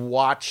he had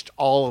watched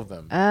all of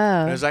them. Oh.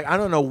 And I was like, I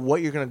don't know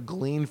what you're going to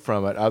glean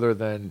from it other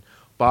than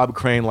Bob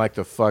Crane like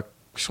to fuck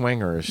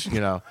swingers,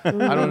 I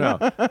don't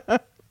know.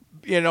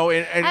 And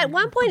At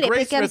one point, it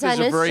Graysmith becomes is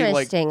a very,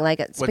 uninteresting. Like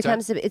it what's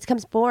that?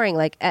 becomes boring.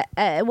 Like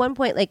at one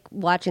point, like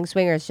watching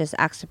swingers just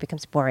actually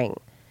becomes boring.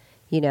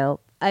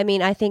 I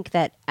mean, I think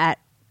that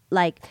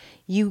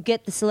you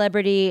get the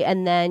celebrity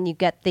and then you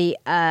get the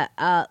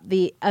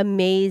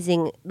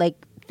amazing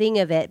thing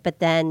of it, but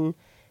then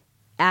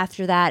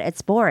after that,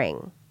 it's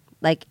boring.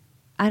 Like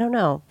I don't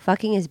know,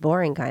 fucking is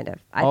boring, kind of.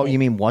 I think. You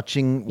mean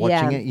watching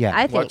it? Yeah.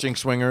 I think. watching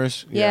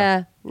swingers.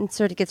 Yeah, it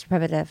sort of gets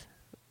repetitive.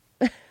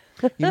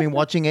 You mean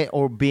watching it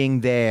or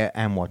being there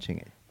and watching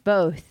it?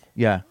 Both.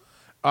 Yeah.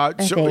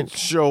 think.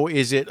 So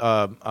is it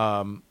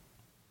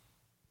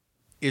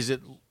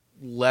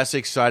less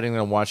exciting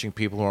than watching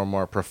people who are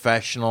more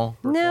professional?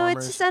 No,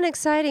 it's just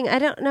unexciting. I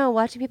don't know.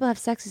 Watching people have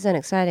sex is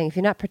unexciting. If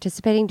you're not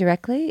participating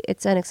directly,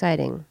 it's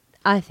unexciting.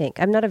 I think.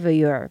 I'm not a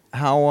viewer.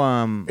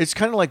 How It's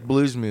kind of like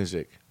blues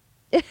music.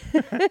 it's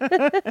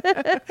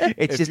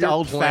If just you're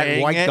old fat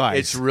playing white it, guys.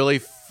 It's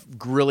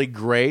really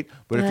great.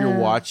 But if you're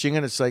watching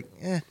it, it's like,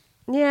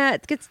 Yeah,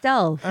 it gets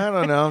dull. I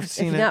don't know. I've if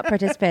seen you're it. not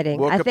participating.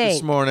 Woke I up this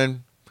think.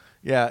 morning.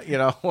 Yeah,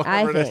 I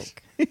whatever it is.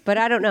 think. But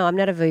I don't know. I'm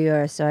not a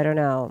viewer, so I don't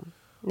know.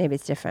 Maybe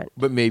it's different.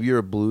 But maybe you're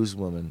a blues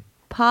woman.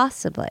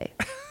 Possibly.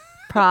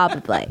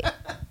 Probably.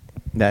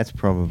 That's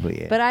probably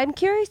it. But I'm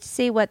curious to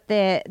see what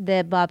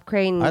the Bob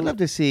Crane. I'd love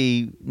to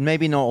see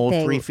maybe not all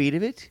Thing. 3 feet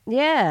of it.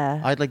 Yeah.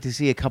 I'd like to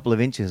see a couple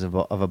of inches of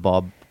the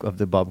Bob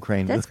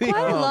Crane That's movie.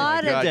 quite a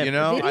lot God, of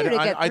video to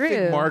get I through.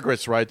 think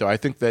Margaret's right, though. I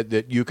think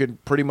that you can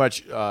pretty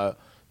much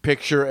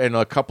picture in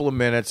a couple of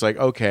minutes, like,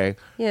 okay,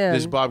 Yeah.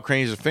 this Bob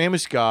Crane is a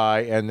famous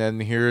guy, and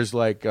then here's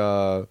like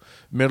a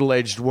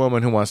middle-aged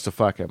woman who wants to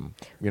fuck him.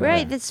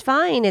 Right, that's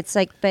fine. It's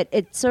like, but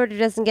it sort of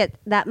doesn't get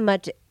that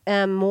much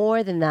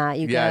more than that.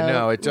 Yeah, go,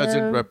 no, it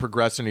doesn't "No."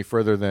 progress any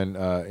further than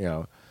I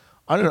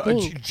don't know,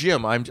 think.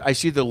 Jim. I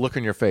see the look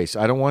on your face.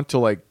 I don't want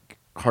to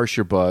harsh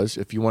your buzz.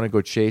 If you want to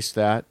go chase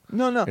that,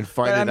 No, and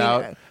find but I it mean,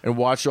 out and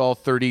watch all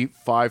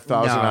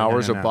 35,000 No, no,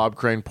 hours no, of no. Bob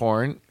Crane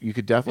porn, you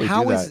could definitely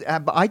How do is?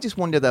 that. But I just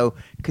wonder though,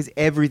 because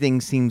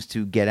everything seems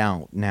to get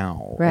out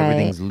now. Right.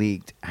 Everything's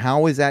leaked.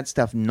 How is that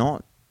stuff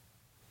not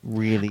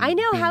really? I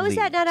know. being How is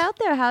that leaked? not out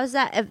there? How is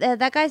that? If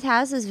that guy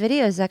has his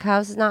videos. Like, how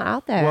is it not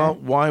out there? Well,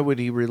 why would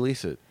he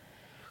release it?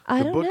 I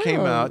The don't book know. came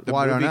out. The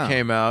Well, I don't movie know.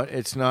 came out.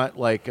 It's not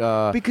like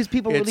Because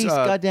people it's, release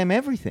goddamn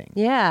everything.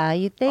 Yeah,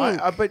 you think.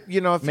 but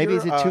if Maybe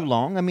is you're, it too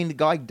long? I mean, the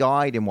guy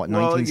died in what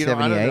Well,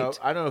 1978.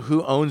 I don't know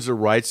who owns the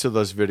rights to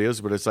those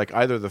videos, but it's like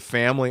either the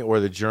family or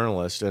the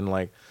journalist, and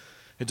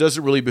it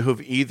doesn't really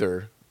behoove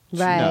either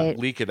to Right.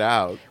 leak it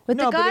out. but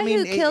No, the but guy I mean,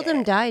 who killed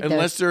him died. though,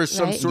 Unless there's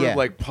some right? sort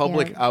Yeah. of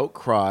public Yeah.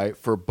 outcry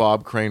for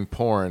Bob Crane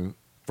porn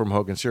from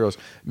Hogan's Heroes,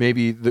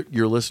 maybe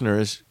your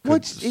listeners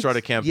could start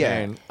a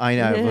campaign. Yeah, I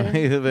know.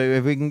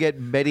 If we can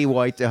get Betty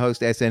White to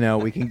host SNL,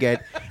 we can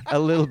get a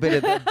little bit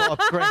of the Bob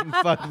Crane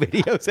fuck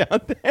videos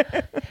out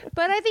there.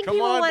 But I think Come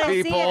people on, want to see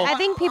it. people. I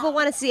think people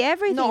want to see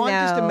everything. No, I'm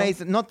just now. amazed.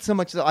 That not so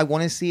much that I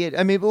want to see it.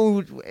 I mean,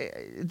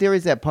 there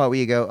is that part where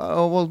you go,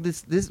 "Oh, well,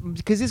 this,"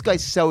 because this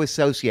guy's so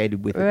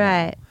associated with it, now.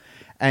 Right.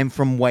 And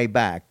from way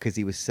back because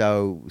he was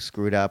so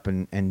screwed up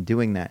and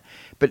doing that.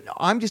 But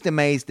I'm just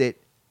amazed that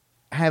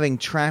having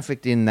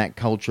trafficked in that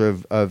culture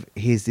of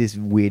here's this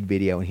weird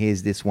video and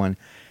here's this one,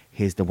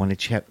 here's the one that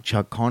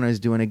Chuck Connor's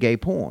doing a gay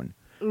porn.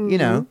 You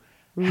know,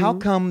 how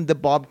come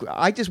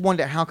I just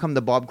wonder how come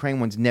the Bob Crane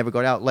ones never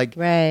got out? Like,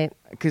 Right.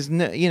 because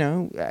you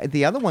know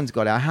the other ones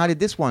got out. How did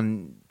this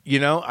one? You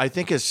know, I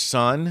think his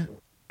son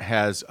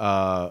has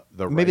the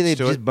Maybe they rights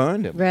to just it.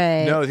 burned him.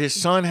 Right. No, his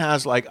son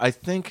has like I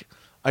think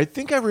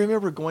I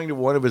remember going to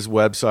one of his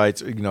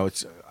websites. You know,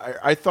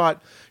 I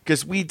thought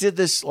because we did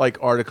this like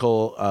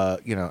article.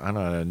 You know, I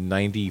don't know,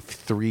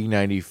 93,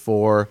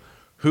 94.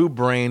 Who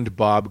brained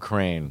Bob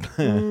Crane?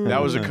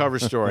 That was a cover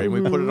story, and we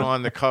put it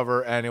on the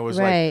cover, and it was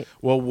Right. like,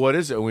 well, what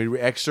is it? And we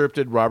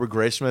excerpted Robert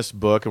Graysmith's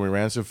book, and we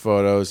ran some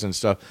photos and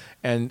stuff,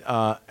 and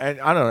I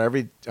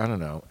don't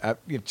know,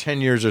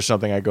 10 years or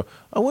something, I go,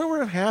 I wonder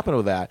what happened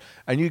with that.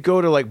 And you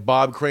go to like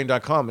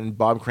bobcrane.com, and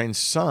Bob Crane's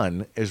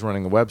son is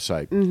running the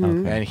website,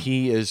 and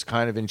he is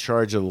kind of in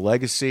charge of the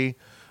legacy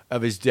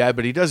of his dad,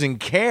 but he doesn't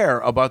care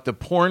about the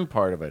porn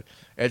part of it.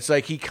 It's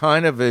like he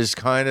kind of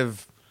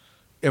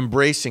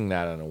embracing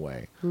that in a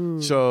way.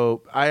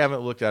 So I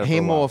haven't looked at it. He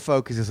for a while. more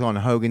focuses on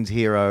Hogan's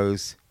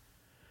Heroes.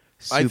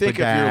 I think if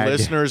your Superdad.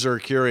 listeners are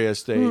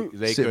curious, they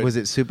could. Was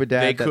it Superdad?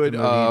 They that could,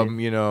 the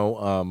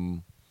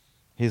movie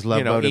his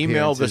Love Boat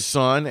email the appearances?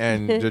 son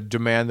and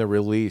demand the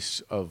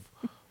release of,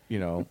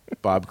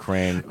 Bob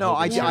Crane. No,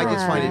 I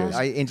just find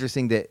it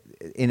interesting that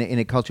in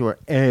a culture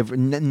where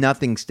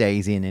nothing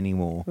stays in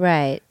anymore.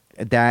 Right.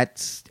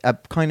 That's a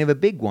kind of a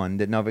big one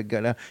that never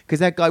got because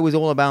that guy was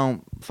all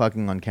about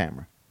fucking on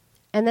camera.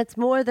 And that's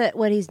more that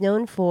what he's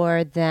known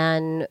for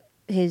than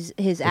his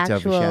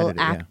actual overshadowed it,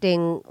 yeah.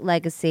 acting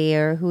legacy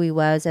or who he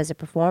was as a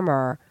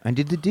performer. And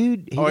did the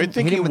dude? I didn't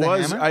think hit he him with a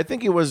was. hammer? I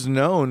think he was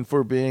known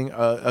for being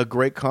a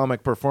great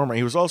comic performer.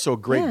 He was also a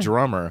great Yeah.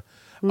 drummer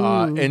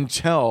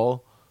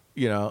until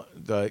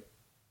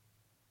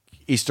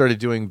he started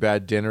doing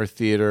bad dinner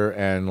theater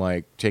and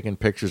like taking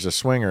pictures of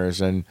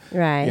swingers and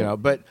Right.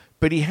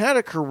 But he had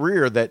a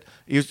career that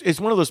it's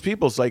one of those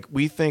people. It's like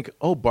we think,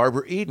 oh,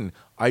 Barbara Eden,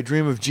 I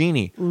Dream of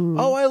Jeannie.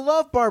 Oh, I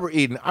love Barbara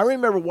Eden. I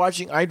remember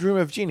watching I Dream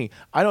of Jeannie.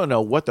 I don't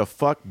know what the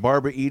fuck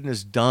Barbara Eden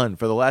has done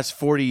for the last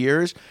 40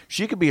 years.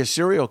 She could be a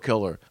serial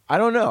killer. I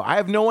don't know. I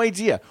have no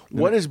idea.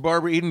 What is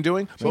Barbara Eden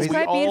doing? She's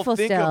quite all beautiful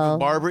think still. of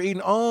Barbara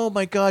Eden. Oh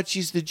my God,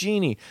 she's the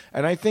genie.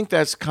 And I think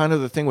that's kind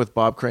of the thing with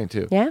Bob Crane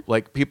too. Yeah.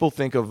 Like people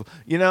think of,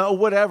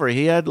 whatever.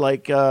 He had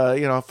like,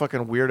 a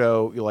fucking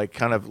weirdo, like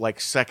kind of like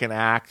second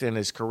act in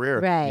his career.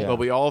 Right. Yeah. But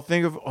we all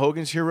think of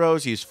Hogan's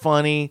Heroes. He's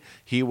funny.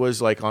 He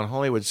was like on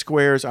Hollywood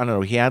Squares. I don't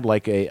know. He had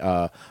like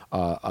a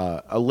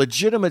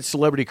legitimate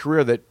celebrity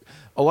career that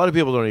a lot of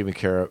people don't even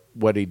care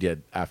what he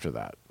did after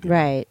that.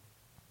 Right.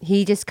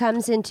 He just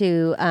comes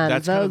into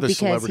That's kind of vogue the because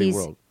celebrity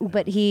world.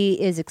 But he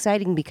is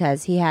exciting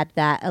because he had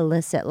that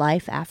illicit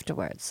life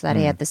afterwards. That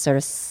he had this sort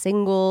of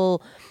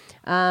single,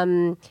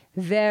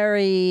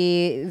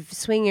 very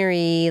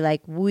swingery,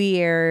 like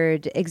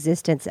weird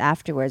existence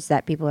afterwards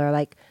that people are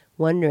like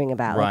wondering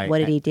about. Like, what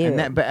did he do?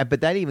 And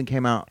but that even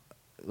came out,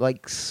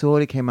 like,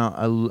 sort of came out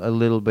a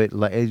little bit,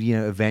 like,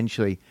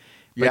 eventually.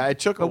 Yeah, it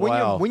took a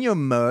while. When you're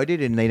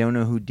murdered and they don't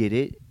know who did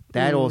it,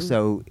 that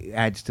also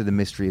adds to the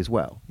mystery as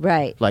well.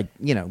 Right. Like,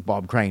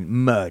 Bob Crane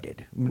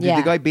murdered. Did Yeah.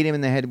 the guy beat him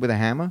in the head with a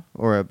hammer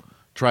or a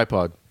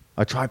Tripod.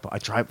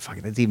 tripod? Fuck,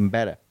 that's even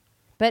better.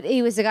 But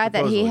he was a guy that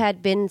he Supposedly.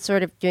 had been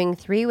sort of doing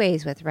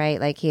three-ways with, right?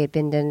 Like he had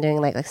been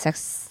doing like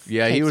sex.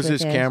 Yeah, he tapes was with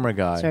his his camera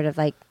guy. Sort of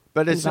like.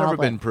 But it's never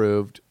involved been with-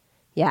 proved.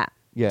 Yeah.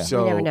 Yeah.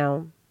 So- You never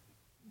know.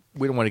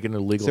 We don't want to get into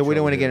legal So we don't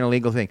trouble want to get here. an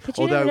illegal thing. But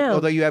you never know.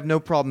 Although you have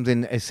no problems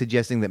in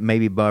suggesting that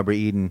maybe Barbara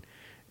Eden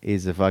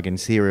is a fucking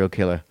serial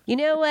killer. You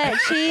know what?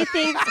 She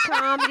thinks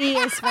comedy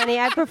is funny.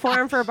 I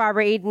perform for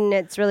Barbara Eden.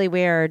 It's really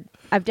weird.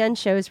 I've done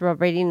shows for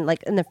Barbara Eden,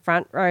 like in the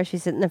front row.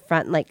 She's in the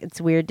front, and, like it's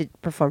weird to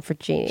perform for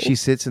Jeannie. She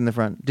sits in the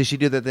front. Does she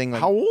do the thing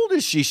like? How old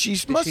is she?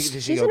 She's She's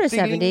in her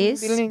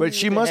 70s. But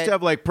she must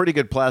have like pretty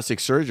good plastic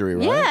surgery,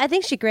 right? Yeah, I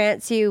think she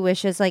grants you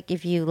wishes. Like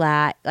if you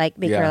make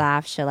her Yeah.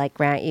 laugh, she'll like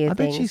grant you I bet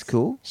things. she's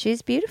cool.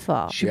 She's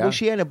beautiful. Yeah.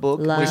 She had a book.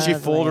 Love- Does she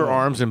fold her Lovely.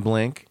 arms and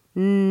blink?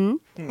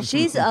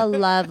 She's a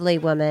lovely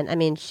woman. I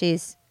mean,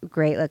 she's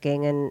great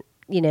looking, and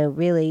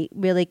really,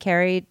 really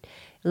carried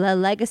the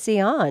legacy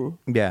on.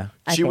 Yeah.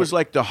 I She was think.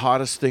 like the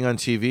hottest thing on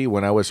TV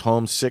when I was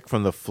homesick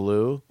from the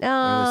flu in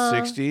Aw. the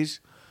 60s.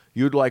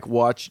 You'd like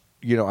watch,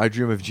 I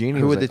Dream of Jeannie.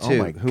 Who It are was the like, two?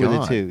 Oh my Who are the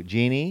God. two?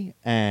 Jeannie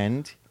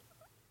and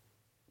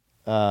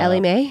Ellie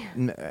Mae.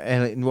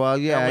 well,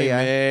 yeah, Ellie yeah.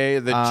 Mae,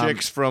 the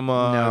chicks from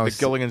no, the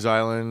Gilligan's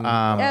Island.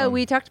 Oh,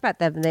 we talked about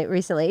them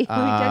recently. We talked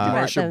about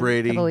Marsha them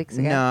Brady. a couple weeks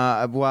ago.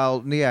 No,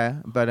 well, yeah,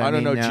 but I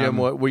don't mean, know, Jim.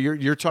 Well,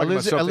 you're talking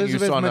about something you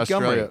saw in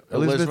Australia.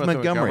 Elizabeth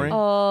Montgomery.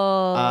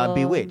 Oh,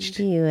 Bewitched.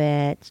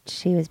 Bewitched.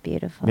 She was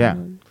beautiful. Yeah.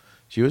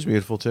 She was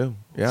beautiful too.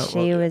 Yeah,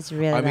 She was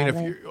really I mean, if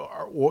lovely.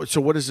 you so,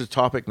 what is the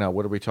topic now?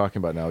 What are we talking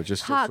about now?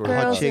 Just Hot sort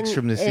of girls chicks in,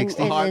 from the in, 60s.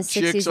 in Hot the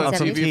chicks 60s on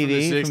and TV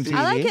 70s. from the TV. 60s.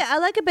 I like it. I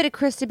like a bit of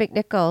Christy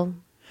McNichol.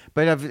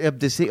 But of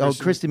the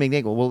Christy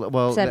McNichol,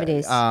 well,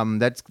 70s.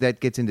 That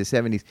gets into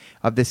 70s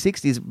of the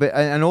 60s, but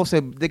and also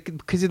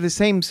because of the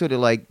same sort of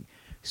like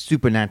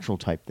supernatural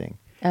type thing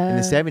in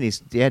the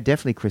 70s. Yeah,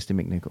 definitely Christy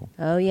McNichol.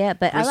 Oh yeah,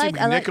 but Christy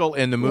I like McNichol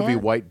in the movie yeah.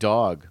 White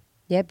Dog.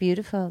 Yeah,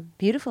 beautiful.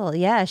 Beautiful.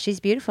 Yeah,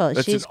 she's beautiful.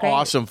 That's she's an great.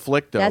 awesome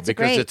flick, though, That's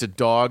because great. it's a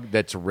dog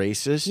that's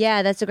racist.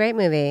 Yeah, that's a great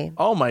movie.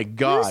 Oh my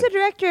God. Who's the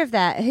director of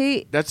that?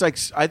 Who? That's like,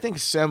 I think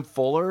Sam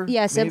Fuller.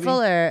 Yeah, Sam maybe?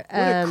 Fuller. What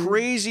a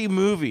crazy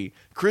movie.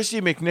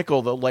 Christy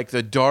McNichol,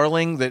 the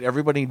darling that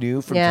everybody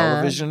knew from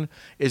television,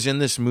 is in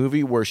this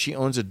movie where she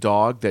owns a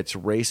dog that's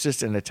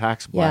racist and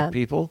attacks black Yeah.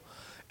 people.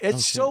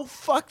 It's so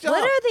fucked up.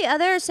 What are the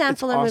other Sam It's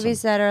Fuller awesome.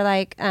 movies that are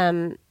like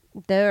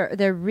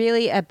they're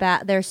really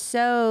about they're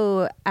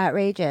so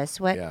outrageous.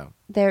 What Yeah.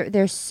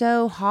 they're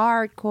so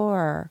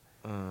hardcore.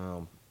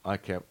 I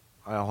can't.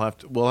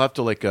 We'll have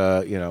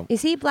to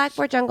Is he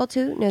Blackboard Jungle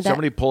too? No, that.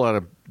 somebody pull out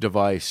a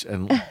device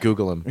and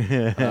Google him.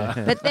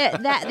 But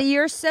that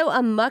you're so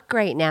amuck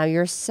right now.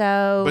 You're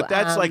so. But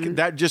that's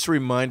that just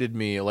reminded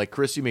me, like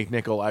Christy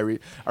McNichol.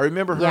 I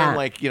remember her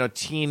Yeah. in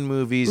teen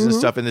movies and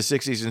stuff in the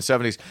 60s and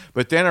 70s.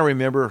 But then I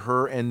remember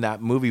her in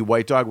that movie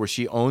White Dog, where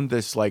she owned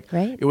this Right.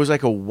 it was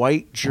like a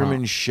white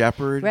German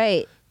Shepherd,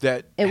 Right.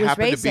 That It was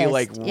happened to be racist.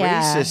 like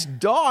Yeah. racist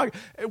dog.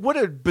 What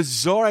a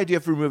bizarre idea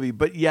for a movie,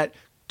 but yet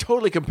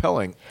totally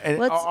compelling and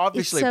Well, it's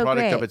obviously so a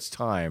product of great. its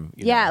time.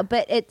 you Yeah, know.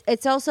 but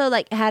it's also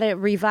like had a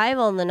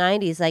revival in the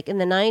 90s. Like in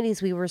the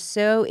 90s, we were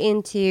so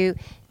into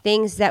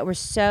things that were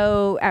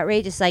so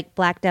outrageous, like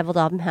Black Devil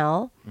Doll from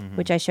Hell,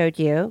 which I showed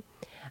you.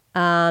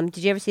 Did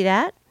you ever see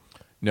that?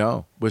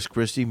 No, was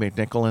Christy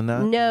McNichol in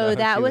that? No,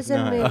 that she was was a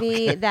not.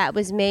 movie that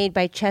was made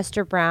by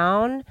Chester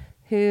Brown,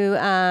 who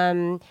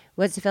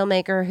was a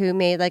filmmaker who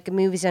made like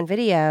movies on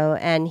video,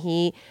 and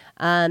he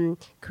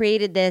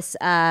created this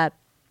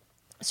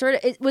sort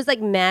of. It was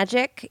like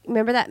Magic.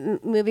 Remember that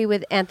movie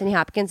with Anthony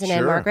Hopkins and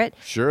Anne Margaret?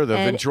 Sure, the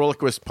And-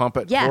 ventriloquist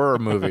puppet Yeah. horror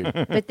movie.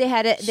 But they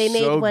had it. They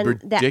made so one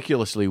that.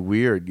 ridiculously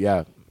weird.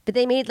 Yeah. But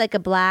they made like a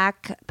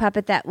black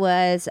puppet that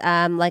was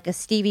like a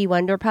Stevie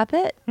Wonder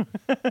puppet,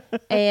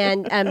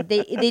 and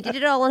they did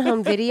it all on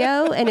home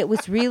video, and it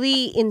was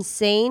really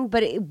insane.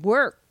 But it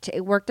worked.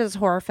 It worked as a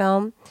horror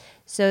film,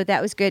 so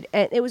that was good.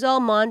 And it was all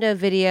Mondo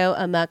video,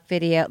 Amok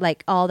video,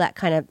 like all that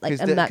kind of like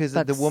Amok Because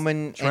books. the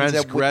woman ends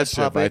up with the Transgressive,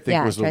 I puppet, think,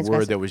 Yeah, was the transgressive.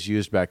 word that was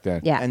used back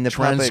then. Yeah. and the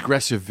puppet,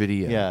 Transgressive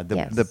video. yeah,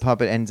 Yes. the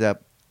puppet ends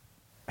up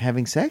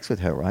having sex with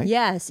her, right?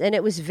 Yes, and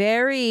it was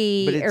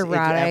very But it's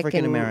erotic.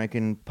 African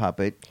American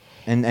puppet,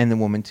 and the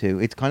woman too.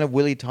 It's kind of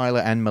Willie Tyler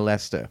and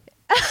Molester.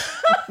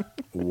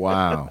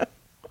 Wow.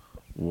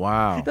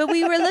 Wow. But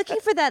we were looking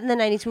for that in the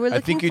 90s. We were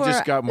looking I think you for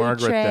just got a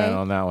Margaret tray. then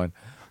on that one.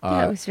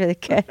 That was really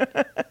good.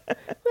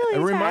 It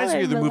reminds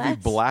me of the movie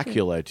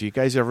Blackula. Do you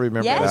guys ever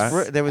remember Yes.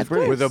 that? There was Of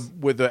course. British.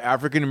 With the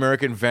African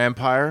American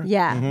vampire.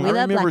 Yeah, Mm-hmm. we I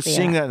love remember Blackula.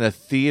 seeing that in a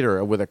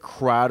theater with a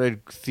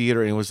crowded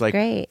theater, and it was like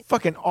Great.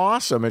 fucking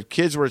awesome. And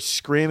kids were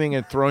screaming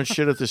and throwing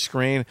shit at the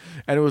screen,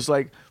 and it was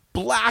like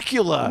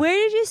Blackula. Where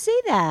did you see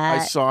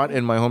that? I saw it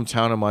in my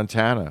hometown of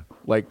Montana,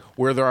 like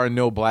where there are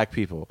no black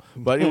people.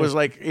 But it was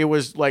like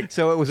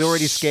So it was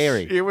already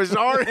scary. It was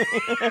already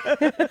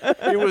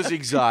it was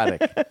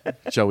exotic,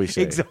 shall we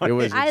say? Exotic. It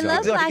was I exotic.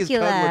 love Exotic is code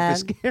word Blackula. for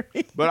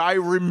scary. But I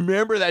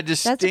remember that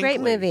distinctly. That's a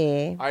great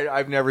movie.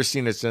 I've never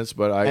seen it since,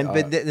 but I.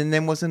 And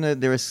then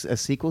wasn't there a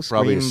sequel?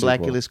 Probably a Scream,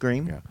 sequel. Blackula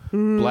Scream. yeah.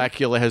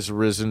 Blackula has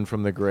risen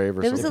from the grave,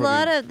 or There was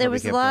something. there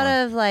was a kept lot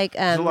going. of like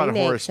There's a lot of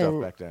horror remakes stuff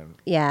and- back then.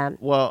 Yeah.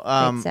 Well,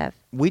 Great stuff.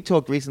 we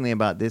talked recently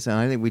about this, and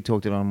I think we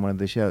talked it on one of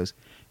the shows,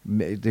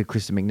 the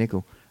Kristen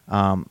McNichol.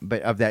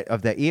 But of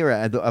that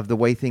era, of the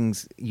way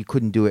things you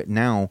couldn't do it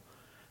now,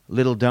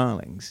 Little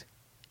Darlings.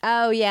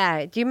 Oh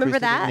yeah. Do you remember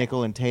Kristen that?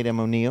 McNichol and Tatum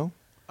O'Neill,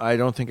 I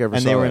don't think I ever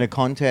and saw they were in it. a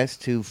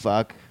contest to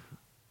fuck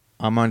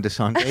Armand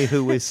Desante,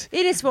 who was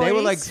In his They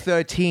were like 40s.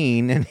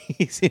 13, and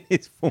he's in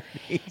his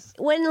 40s.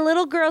 When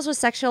little girls were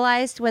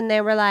sexualized, when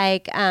they were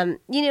like,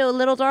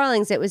 little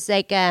darlings, it was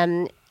like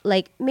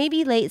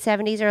maybe late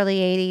 70s, early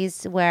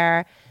 80s,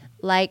 where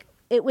like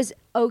it was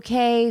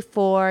okay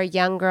for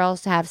young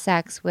girls to have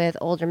sex with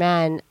older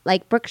men.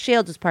 Like Brooke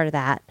Shields was part of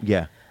that.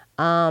 Yeah,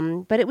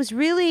 But it was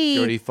really,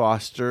 Jodie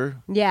Foster.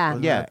 yeah.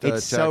 Wasn't yeah. that the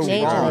It's so Taxi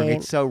Majorly. wrong. Driver?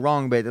 It's so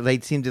wrong, but they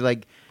seem to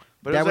like.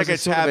 But it was like a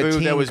sort of taboo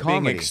teen that was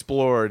comedy. being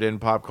explored in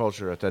pop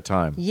culture at that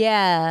time.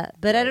 Yeah,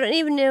 but I don't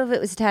even know if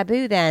it was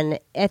taboo then.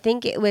 I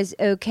think it was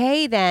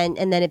okay then,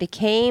 and then it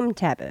became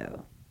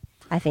taboo.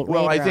 I think.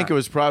 Well, I later think on. it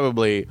was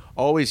probably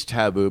always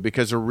taboo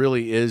because there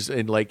really is,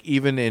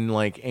 even in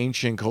like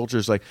ancient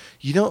cultures, like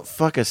you don't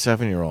fuck a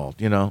 7-year-old.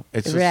 You know,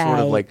 it's just sort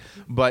of Right. like,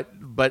 but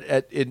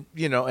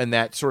in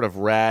that sort of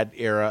rad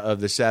era of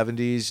the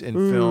 70s in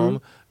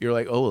film, you're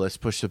like, oh, let's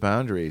push the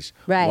boundaries.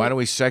 Mm-hmm. Right. Why don't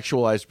we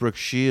sexualize Brooke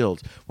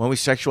Shields? Why don't we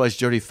sexualize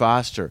Jodie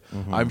Foster?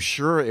 I'm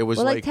sure it was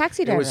Well, like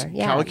Taxi it was Driver,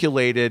 yeah.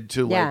 calculated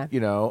to Yeah.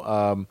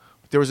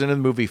 there was another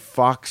movie,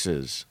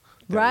 Foxes.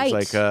 That Right.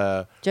 was like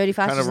Jodie kind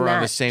Foster's of in around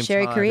that. the same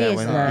Sherry time. Correa That is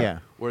one, in that. yeah.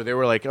 Where they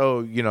were like, oh,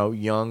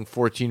 young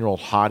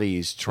 14-year-old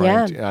hotties trying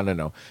Yeah. to, I don't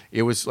know.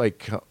 It was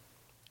like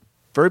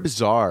very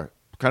bizarre,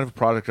 kind of a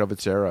product of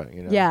its era,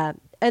 Yeah.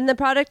 And the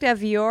product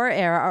of your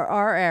era or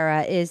our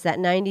era is that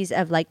 90s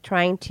of like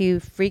trying to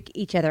freak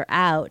each other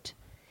out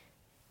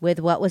with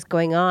what was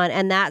going on.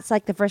 And that's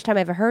like the first time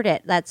I ever heard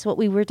it. That's what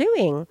we were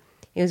doing.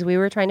 We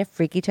were trying to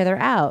freak each other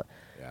out.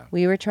 Yeah.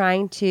 We were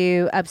trying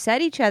to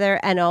upset each other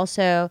and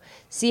also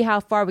see how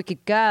far we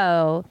could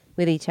go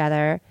with each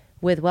other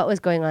with what was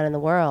going on in the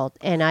world.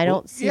 And I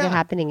don't see yeah. that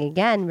happening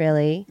again,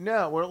 really.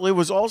 No, well, it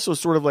was also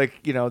sort of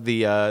like,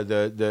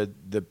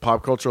 the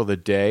pop culture of the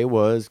day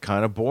was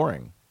kind of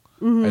boring.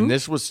 And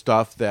this was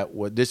stuff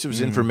this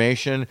was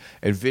information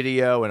and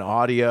video and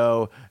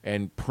audio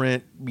and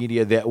print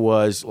media that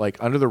was like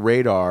under the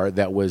radar,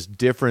 that was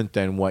different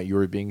than what you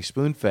were being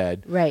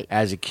spoon-fed Right.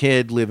 as a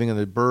kid living in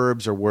the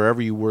burbs or wherever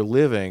you were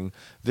living.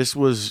 This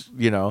was,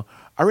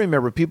 I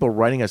remember people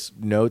writing us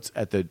notes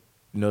at the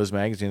Nose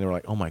magazine. They were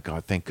like, "Oh my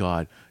God, thank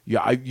God!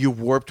 Yeah, you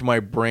warped my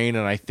brain,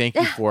 and I thank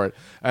you for it."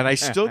 And I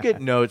still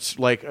get notes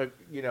like,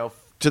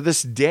 to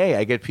this day,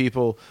 I get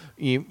people,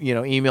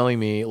 emailing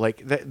me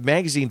like that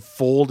magazine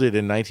folded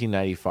in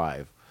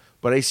 1995,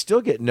 but I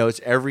still get notes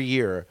every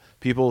year.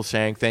 People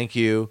saying, "Thank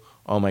you.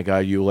 Oh my God,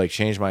 you like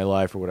changed my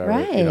life," or whatever.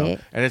 Right.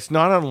 And it's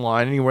not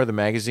online anywhere. The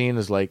magazine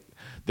is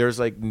there's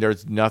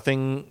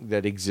nothing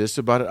that exists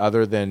about it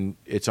other than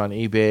it's on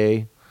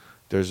eBay.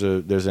 There's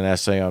an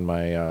essay on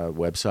my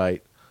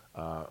website,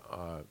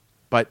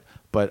 but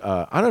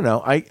I don't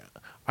know. I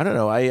don't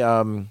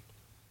know.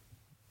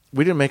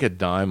 We didn't make a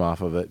dime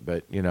off of it,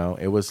 but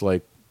it was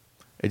like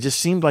it just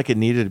seemed like it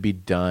needed to be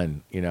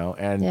done,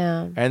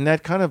 and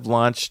that kind of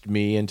launched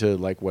me into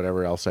like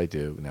whatever else I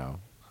do now.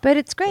 But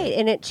it's great,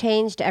 and it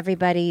changed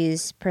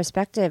everybody's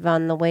perspective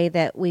on the way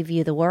that we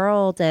view the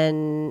world,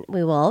 and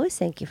we will always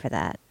thank you for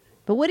that.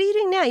 But what are you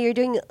doing now? You're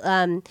doing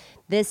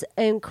this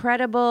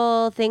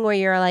incredible thing where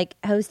you're like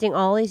hosting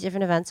all these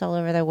different events all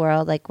over the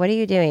world. Like, what are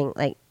you doing?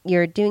 Like,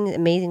 you're doing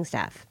amazing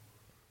stuff.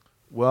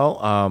 Well,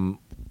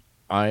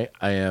 I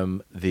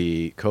am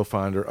the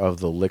co-founder of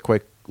the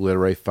Litquake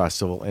Literary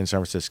Festival in San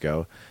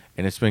Francisco,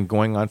 and it's been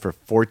going on for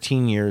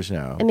 14 years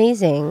now.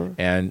 Amazing.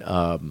 And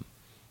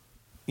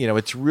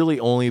it's really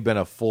only been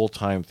a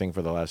full-time thing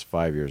for the last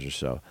 5 years or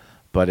so.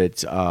 But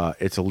it's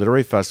a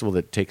literary festival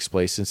that takes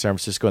place in San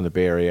Francisco in the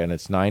Bay Area, and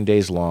it's 9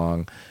 days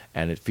long,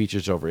 and it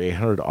features over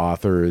 800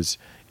 authors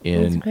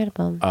in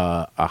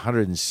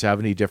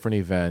 170 different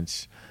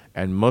events,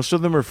 and most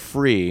of them are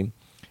free.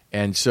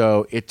 And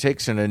so it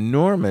takes an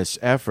enormous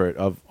effort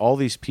of all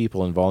these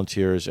people and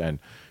volunteers and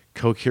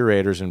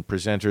co-curators and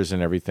presenters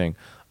and everything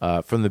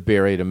from the Bay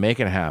Area to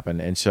make it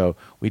happen. And so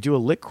we do a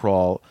lit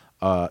crawl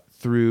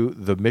through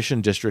the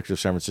Mission District of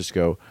San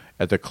Francisco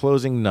at the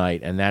closing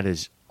night, and that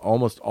is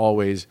almost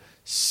always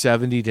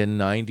 70 to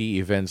 90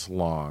 events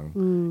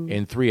long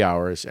in 3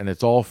 hours, and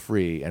it's all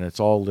free, and it's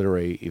all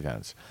literary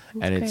events.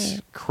 And it's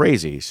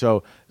crazy.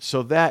 So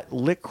that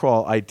lit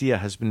crawl idea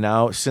has been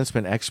now since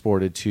been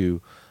exported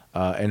to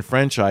and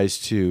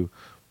franchised to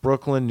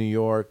Brooklyn, New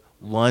York,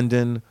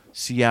 London,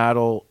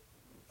 Seattle,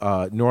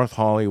 North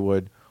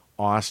Hollywood,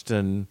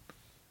 Austin,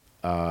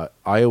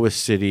 Iowa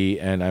City,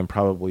 and I'm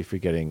probably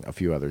forgetting a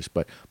few others,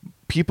 but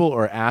people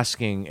are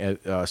asking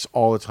us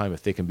all the time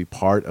if they can be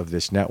part of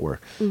this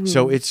network.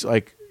 So it's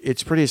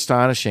pretty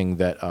astonishing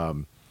that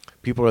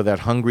people are that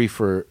hungry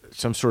for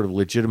some sort of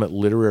legitimate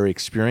literary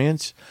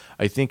experience.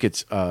 I think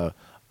it's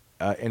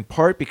in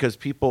part because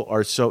people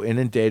are so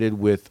inundated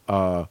with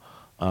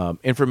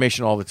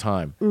information all the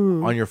time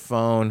on your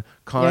phone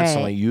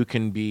constantly. Right. You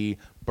can be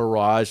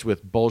barraged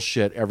with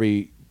bullshit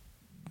every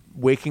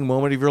waking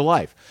moment of your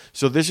life.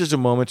 So this is a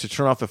moment to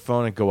turn off the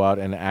phone and go out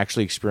and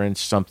actually experience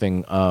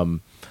something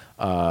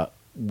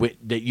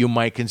that you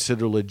might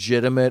consider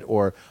legitimate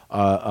or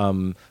I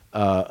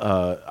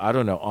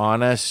don't know,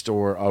 honest,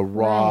 or a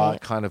raw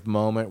kind of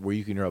moment where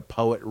you can hear a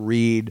poet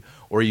read,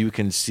 or you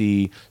can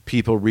see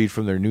people read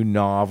from their new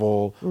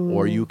novel,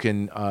 or you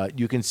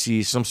can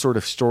see some sort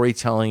of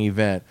storytelling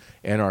event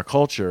in our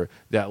culture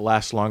that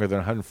lasts longer than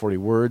 140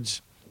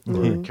 words.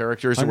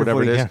 Characters or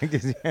whatever it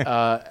is.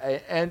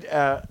 I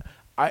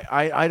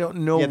don't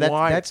know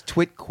why. That's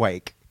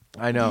Twitquake.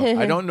 I know.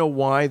 I don't know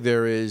why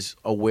there is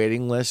a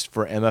waiting list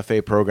for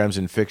MFA programs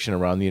in fiction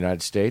around the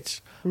United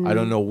States. I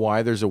don't know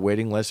why there's a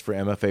waiting list for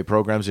MFA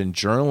programs in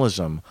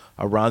journalism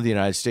around the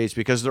United States,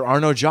 because there are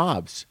no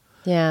jobs.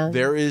 Yeah.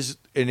 There is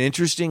an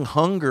interesting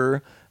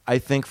hunger, I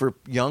think, for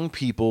young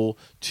people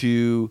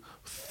to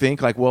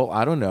think like, well,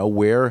 I don't know,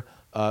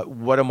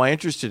 what am I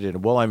interested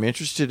in? Well, I'm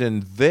interested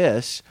in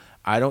this.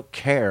 I don't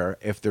care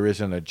if there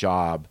isn't a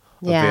job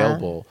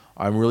available.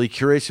 I'm really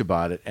curious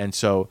about it. And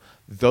so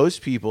those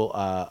people,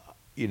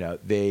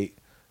 they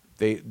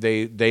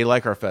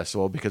like our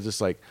festival because it's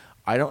like,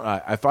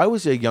 if I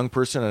was a young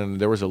person and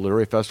there was a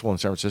literary festival in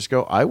San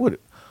Francisco, I would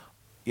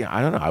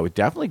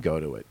definitely go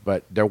to it.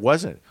 But there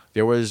wasn't.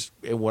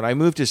 When I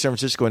moved to San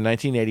Francisco in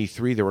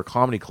 1983, there were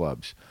comedy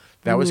clubs.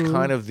 That was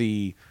kind of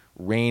the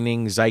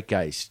reigning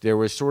zeitgeist. There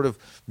was sort of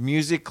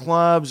music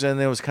clubs,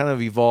 and it was kind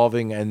of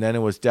evolving, and then it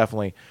was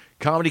definitely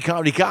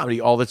comedy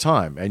all the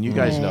time. And you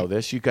guys know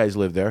this. You guys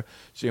live there.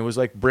 So it was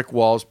like brick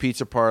walls,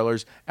 pizza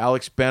parlors,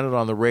 Alex Bennett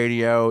on the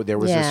radio. There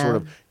was this sort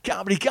of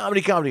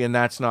comedy, and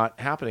that's not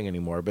happening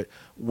anymore. But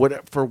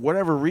for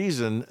whatever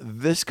reason,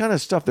 this kind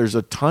of stuff, there's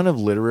a ton of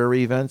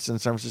literary events in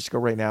San Francisco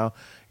right now,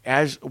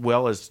 as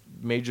well as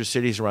major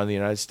cities around the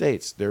United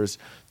States. There's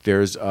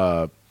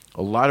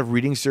a lot of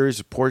reading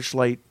series,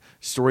 Porchlight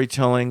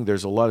storytelling.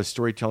 There's a lot of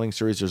storytelling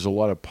series. There's a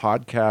lot of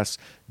podcasts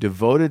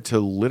devoted to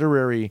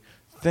literary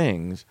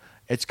things.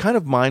 It's kind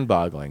of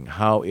mind-boggling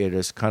how it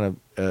has kind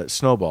of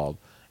snowballed,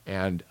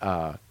 and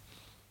I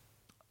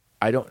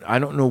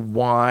don't know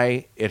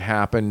why it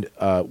happened.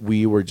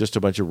 We were just a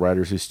bunch of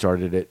writers who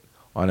started it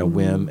on a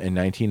whim in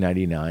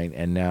 1999,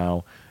 and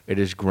now it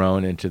has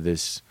grown into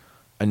this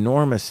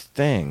enormous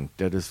thing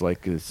that is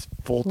like this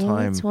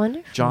full-time that's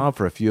wonderful. job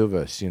for a few of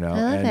us, you know.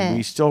 I love And it.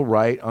 we still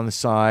write on the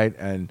side,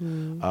 and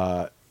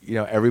you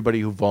know, everybody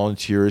who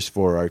volunteers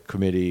for our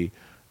committee,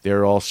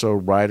 they're also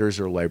writers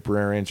or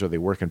librarians, or they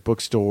work in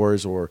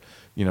bookstores, or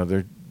you know,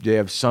 they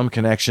have some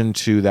connection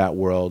to that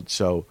world.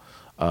 So,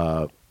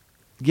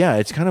 yeah,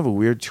 it's kind of a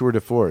weird tour de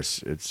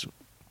force. It's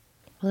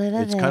Well, I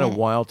love it's kind of it.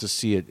 wild to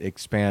see it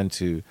expand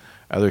to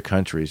other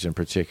countries in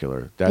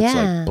particular. That's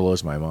Yeah. like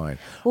blows my mind.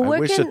 Well, I where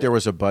wish can- that there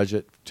was a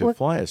budget to where-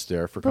 fly us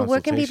there for But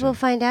where can consultation. people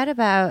find out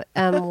about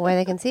where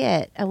they can see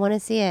it? I want to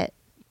see it.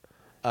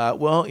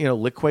 Well, you know,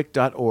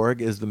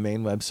 litquake.org is the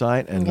main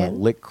website, and Okay.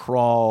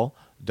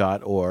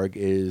 litcrawl.org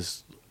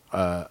is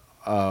a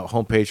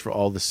homepage for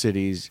all the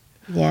cities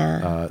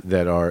Yeah.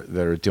 that are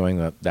doing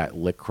that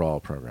lit crawl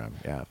program.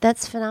 Yeah.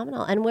 That's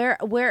phenomenal. And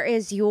where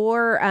is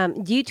your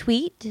do you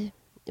tweet?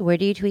 Where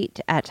do you tweet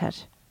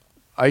at?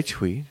 I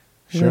tweet.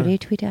 Where Sure. do you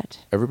tweet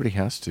at? Everybody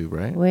has to,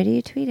 right? Where do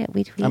you tweet at?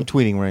 We tweet. I'm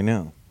tweeting right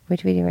now. We're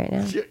tweeting right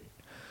now.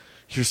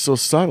 You're so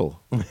subtle.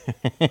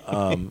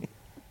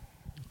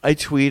 I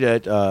tweet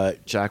at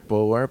Jack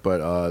Bower, but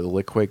the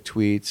Litquake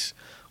tweets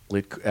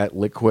at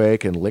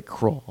Litquake and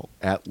Litcrawl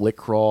at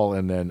Litcrawl,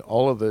 and then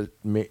all of the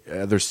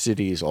other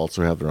cities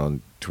also have their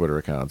own Twitter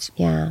accounts.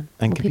 Yeah. And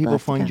Well, can people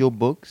have to find go. your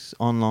books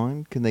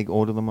online? Can they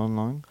order them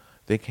online?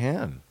 They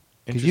can.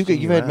 Because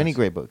Interesting you've you had many ask.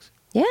 great books.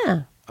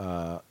 Yeah.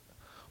 Well,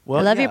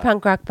 I love your yeah.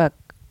 punk rock book.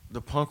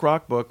 The punk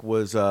rock book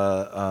was in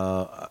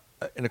a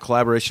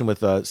collaboration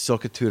with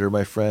Silka Tudor,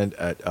 my friend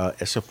at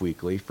SF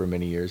Weekly for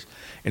many years,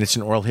 and it's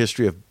an oral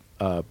history of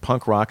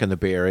punk rock in the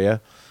Bay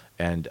Area,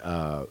 and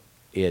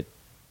it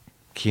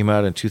came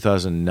out in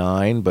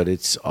 2009, but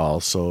it's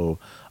also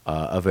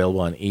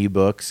available on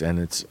ebooks, and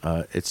it's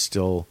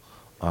still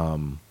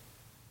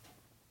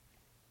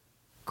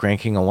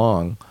cranking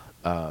along.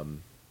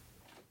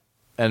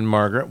 And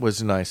Margaret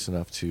was nice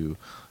enough to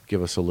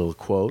give us a little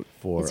quote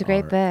for. It's a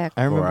great book.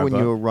 I remember our when you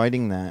book. were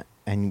writing that,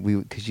 and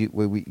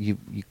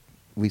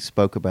we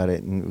spoke about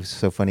it, and it was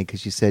so funny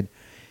because you said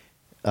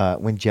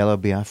when Jello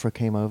Biafra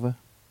came over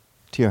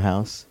to your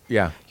house,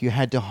 Yeah. you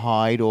had to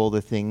hide all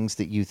the things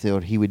that you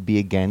thought he would be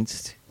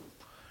against.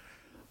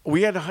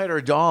 We had to hide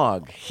our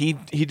dog. He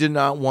did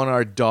not want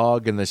our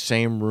dog in the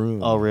same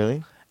room. Oh,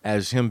 really?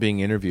 As him being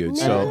interviewed. No.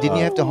 So Didn't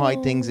you have to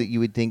hide things that you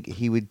would think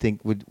he would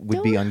think would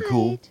be Don't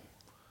uncool? hide.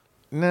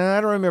 No,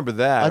 I don't remember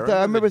that.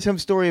 I remember some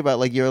story about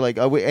like you're like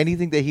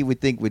anything that he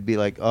would think would be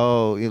like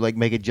you like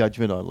make a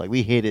judgment on, like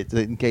we hid it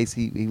in case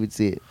he would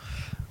see it.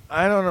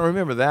 I don't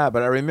remember that,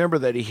 but I remember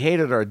that he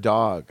hated our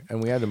dog,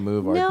 and we had to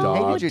move our No,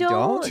 dog Hated your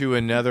dog? don't. to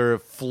another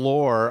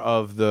floor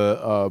of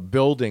the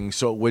building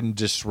so it wouldn't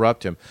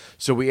disrupt him.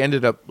 So we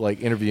ended up like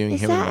interviewing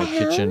Is him in that my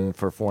him? kitchen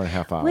for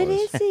 4.5 hours. What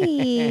is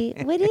he?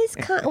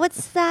 What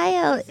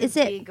style is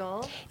it?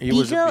 Beagle. He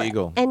was a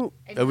beagle. And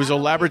It was a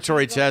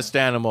laboratory test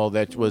animal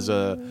that was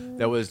What?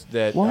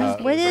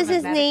 what is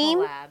his Medical name?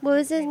 lab. What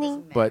was his His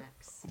name? but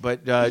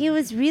He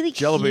was really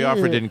Jello cute.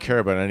 Biafra didn't care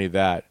about any of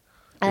that.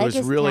 I It like was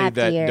his really tabbed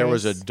that there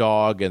was a ears.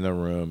 dog in the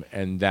room,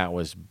 and that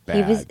was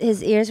bad.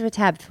 His ears were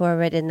tabbed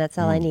forward, and that's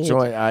all I needed.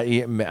 So I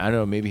don't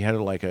know. Maybe he had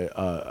like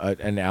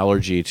an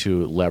allergy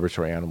to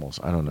laboratory animals.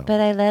 I don't know. But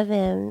I love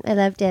him. I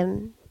loved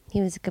him. He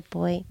was a good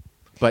boy.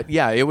 But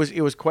yeah, it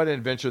was quite an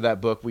adventure.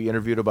 That book. We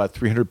interviewed about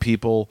 300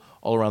 people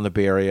all around the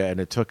Bay Area, and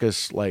it took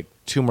us like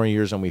 2 more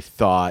years than we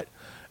thought.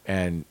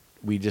 And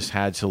we just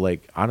had to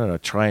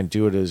try and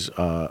do it as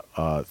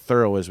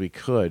thorough as we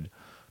could,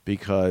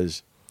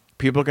 because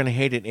people are going to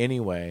hate it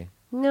anyway.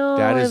 No,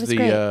 That it is was the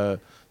great.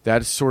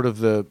 that's sort of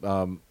the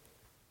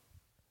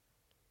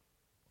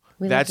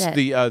We that's loved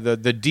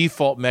it. the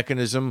default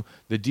mechanism,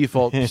 the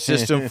default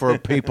system for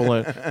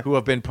people who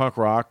have been punk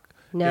rock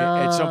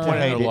at some point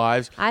in Hate their it.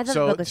 lives. I thought the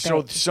so book was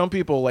so great. some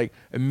people like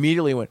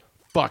immediately went,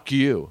 "Fuck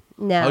you!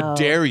 No. How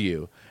dare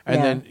you!" And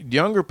Yeah. then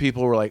younger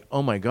people were like,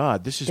 "Oh my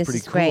god, this is This pretty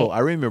is cool. great." I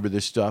remember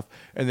this stuff."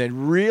 And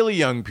then really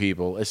young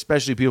people,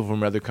 especially people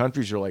from other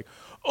countries, are like,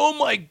 "Oh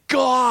my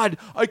god,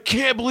 I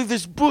can't believe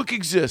this book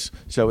exists."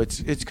 So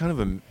it's kind of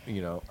a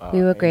We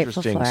were grateful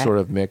interesting for it. sort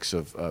of mix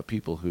of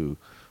people who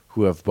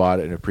have bought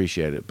it and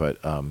appreciate it. But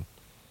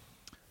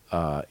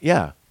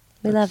yeah,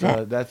 We love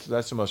it.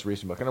 That's the most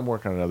recent book, and I'm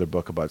working on another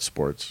book about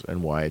sports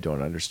and why I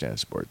don't understand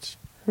sports.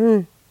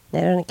 I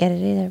don't get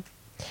it either.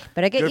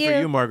 But I get Good for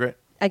you, Margaret.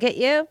 I get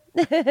you.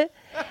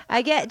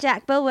 I get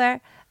Jack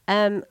Bower.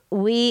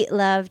 We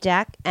love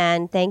Jack,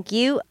 and thank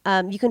you.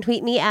 You can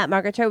tweet me at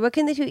Margaret Troy. Where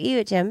can they tweet you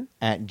at, Jim?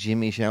 At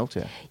Jimmy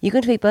Shelter. You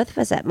can tweet both of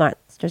us at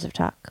Monsters of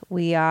Talk.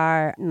 We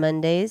are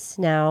Mondays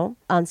now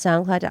on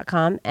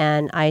SoundCloud.com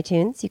and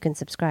iTunes. You can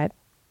subscribe.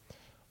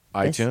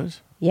 iTunes,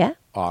 Yeah.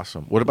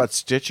 awesome. What about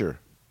Stitcher?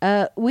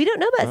 We don't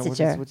know about What's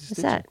Stitcher. what's What's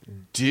Stitcher? that?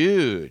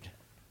 Dude,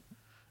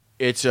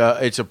 it's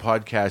a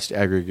podcast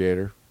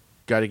aggregator.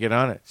 Got to get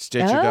on it.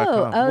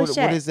 Stitcher.com. Oh, what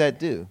shit. does that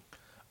do?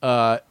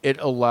 It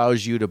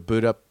allows you to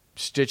boot up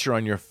Stitcher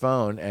on your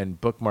phone and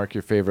bookmark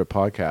your favorite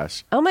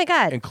podcasts, Oh my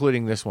God.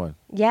 including this one.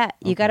 Yeah,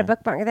 you got to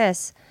bookmark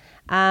this.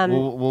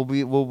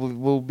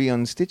 We'll be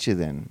on Stitcher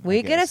then. I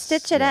We're gonna guess.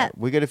 stitch it up.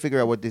 We got to figure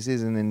out what this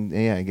is, and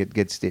then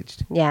get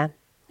stitched. Yeah.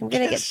 I'm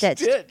going to get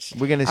stitched.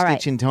 We're gonna All stitch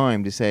right. in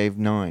time to save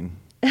 9.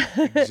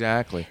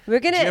 Exactly. We're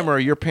gonna- Jim, are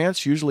your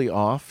pants usually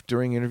off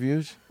during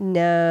interviews?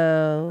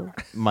 No.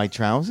 My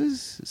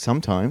trousers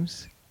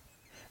sometimes.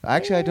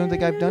 Actually, I don't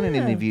think I've done an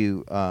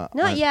interview. Not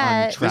on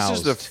yet. This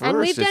is the trousers. first. And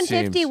we've it done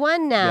seems.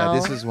 51 now. Yeah,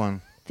 this is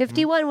one.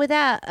 51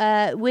 without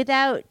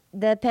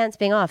the pants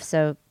being off.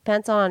 So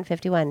pants on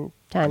 51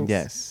 times.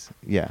 Yes.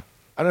 Yeah.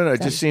 I don't know.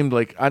 It just seemed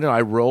like I don't know.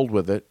 I rolled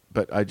with it,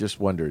 but I just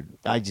wondered.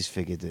 I just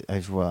figured that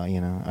as well.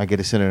 I get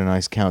to sit on a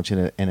nice couch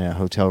in a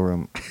hotel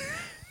room.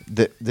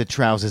 The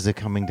trousers are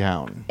coming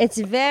down. It's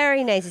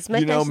very nice. It's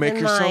much nicer Make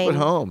than yourself mine. at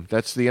home.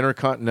 That's the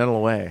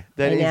intercontinental way.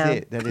 That I is know.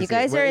 it. That is You it.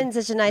 guys are in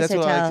such a nice That's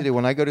what I like hotel. to do.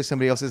 When I go to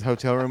somebody else's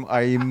hotel room,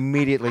 I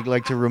immediately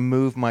like to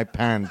remove my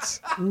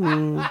pants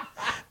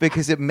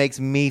because it makes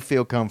me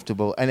feel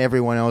comfortable and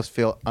everyone else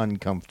feel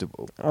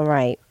uncomfortable. All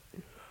right.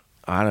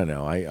 I don't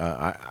know.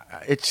 I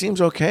it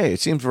seems okay. It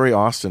seems very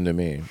Austin to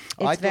me.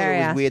 I thought very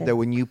it was weird Austin. though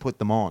when you put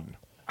them on.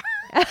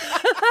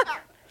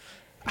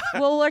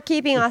 Well, we're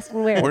keeping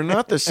Austin weird. We're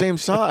not the same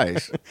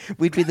size.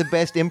 We'd be the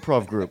best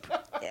improv group.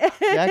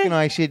 Jack and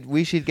I should do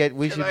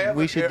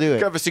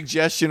it. Have a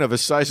suggestion of a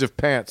size of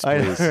pants,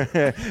 please.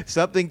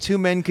 Something 2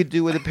 men could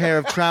do with a pair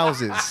of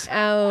trousers who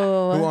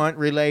Oh, aren't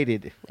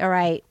related. all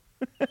right.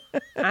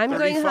 I'm going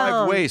 35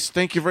 home. waist.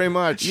 Thank you very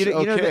much. You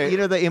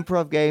know the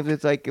improv games.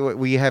 It's like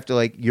where you have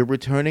to you're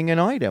returning an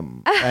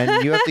item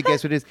and you have to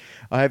guess what it is.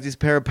 I have this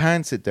pair of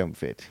pants that don't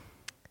fit.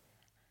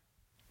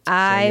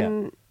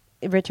 I'm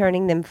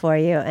returning them for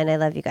you, and I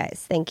love you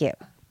guys. Thank you.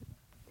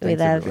 We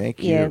love Thank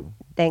you. you.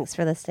 Thanks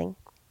for listening.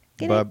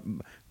 Good night.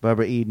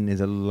 Barbara Eden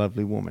is a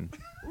lovely woman.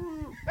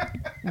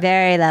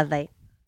 Very lovely.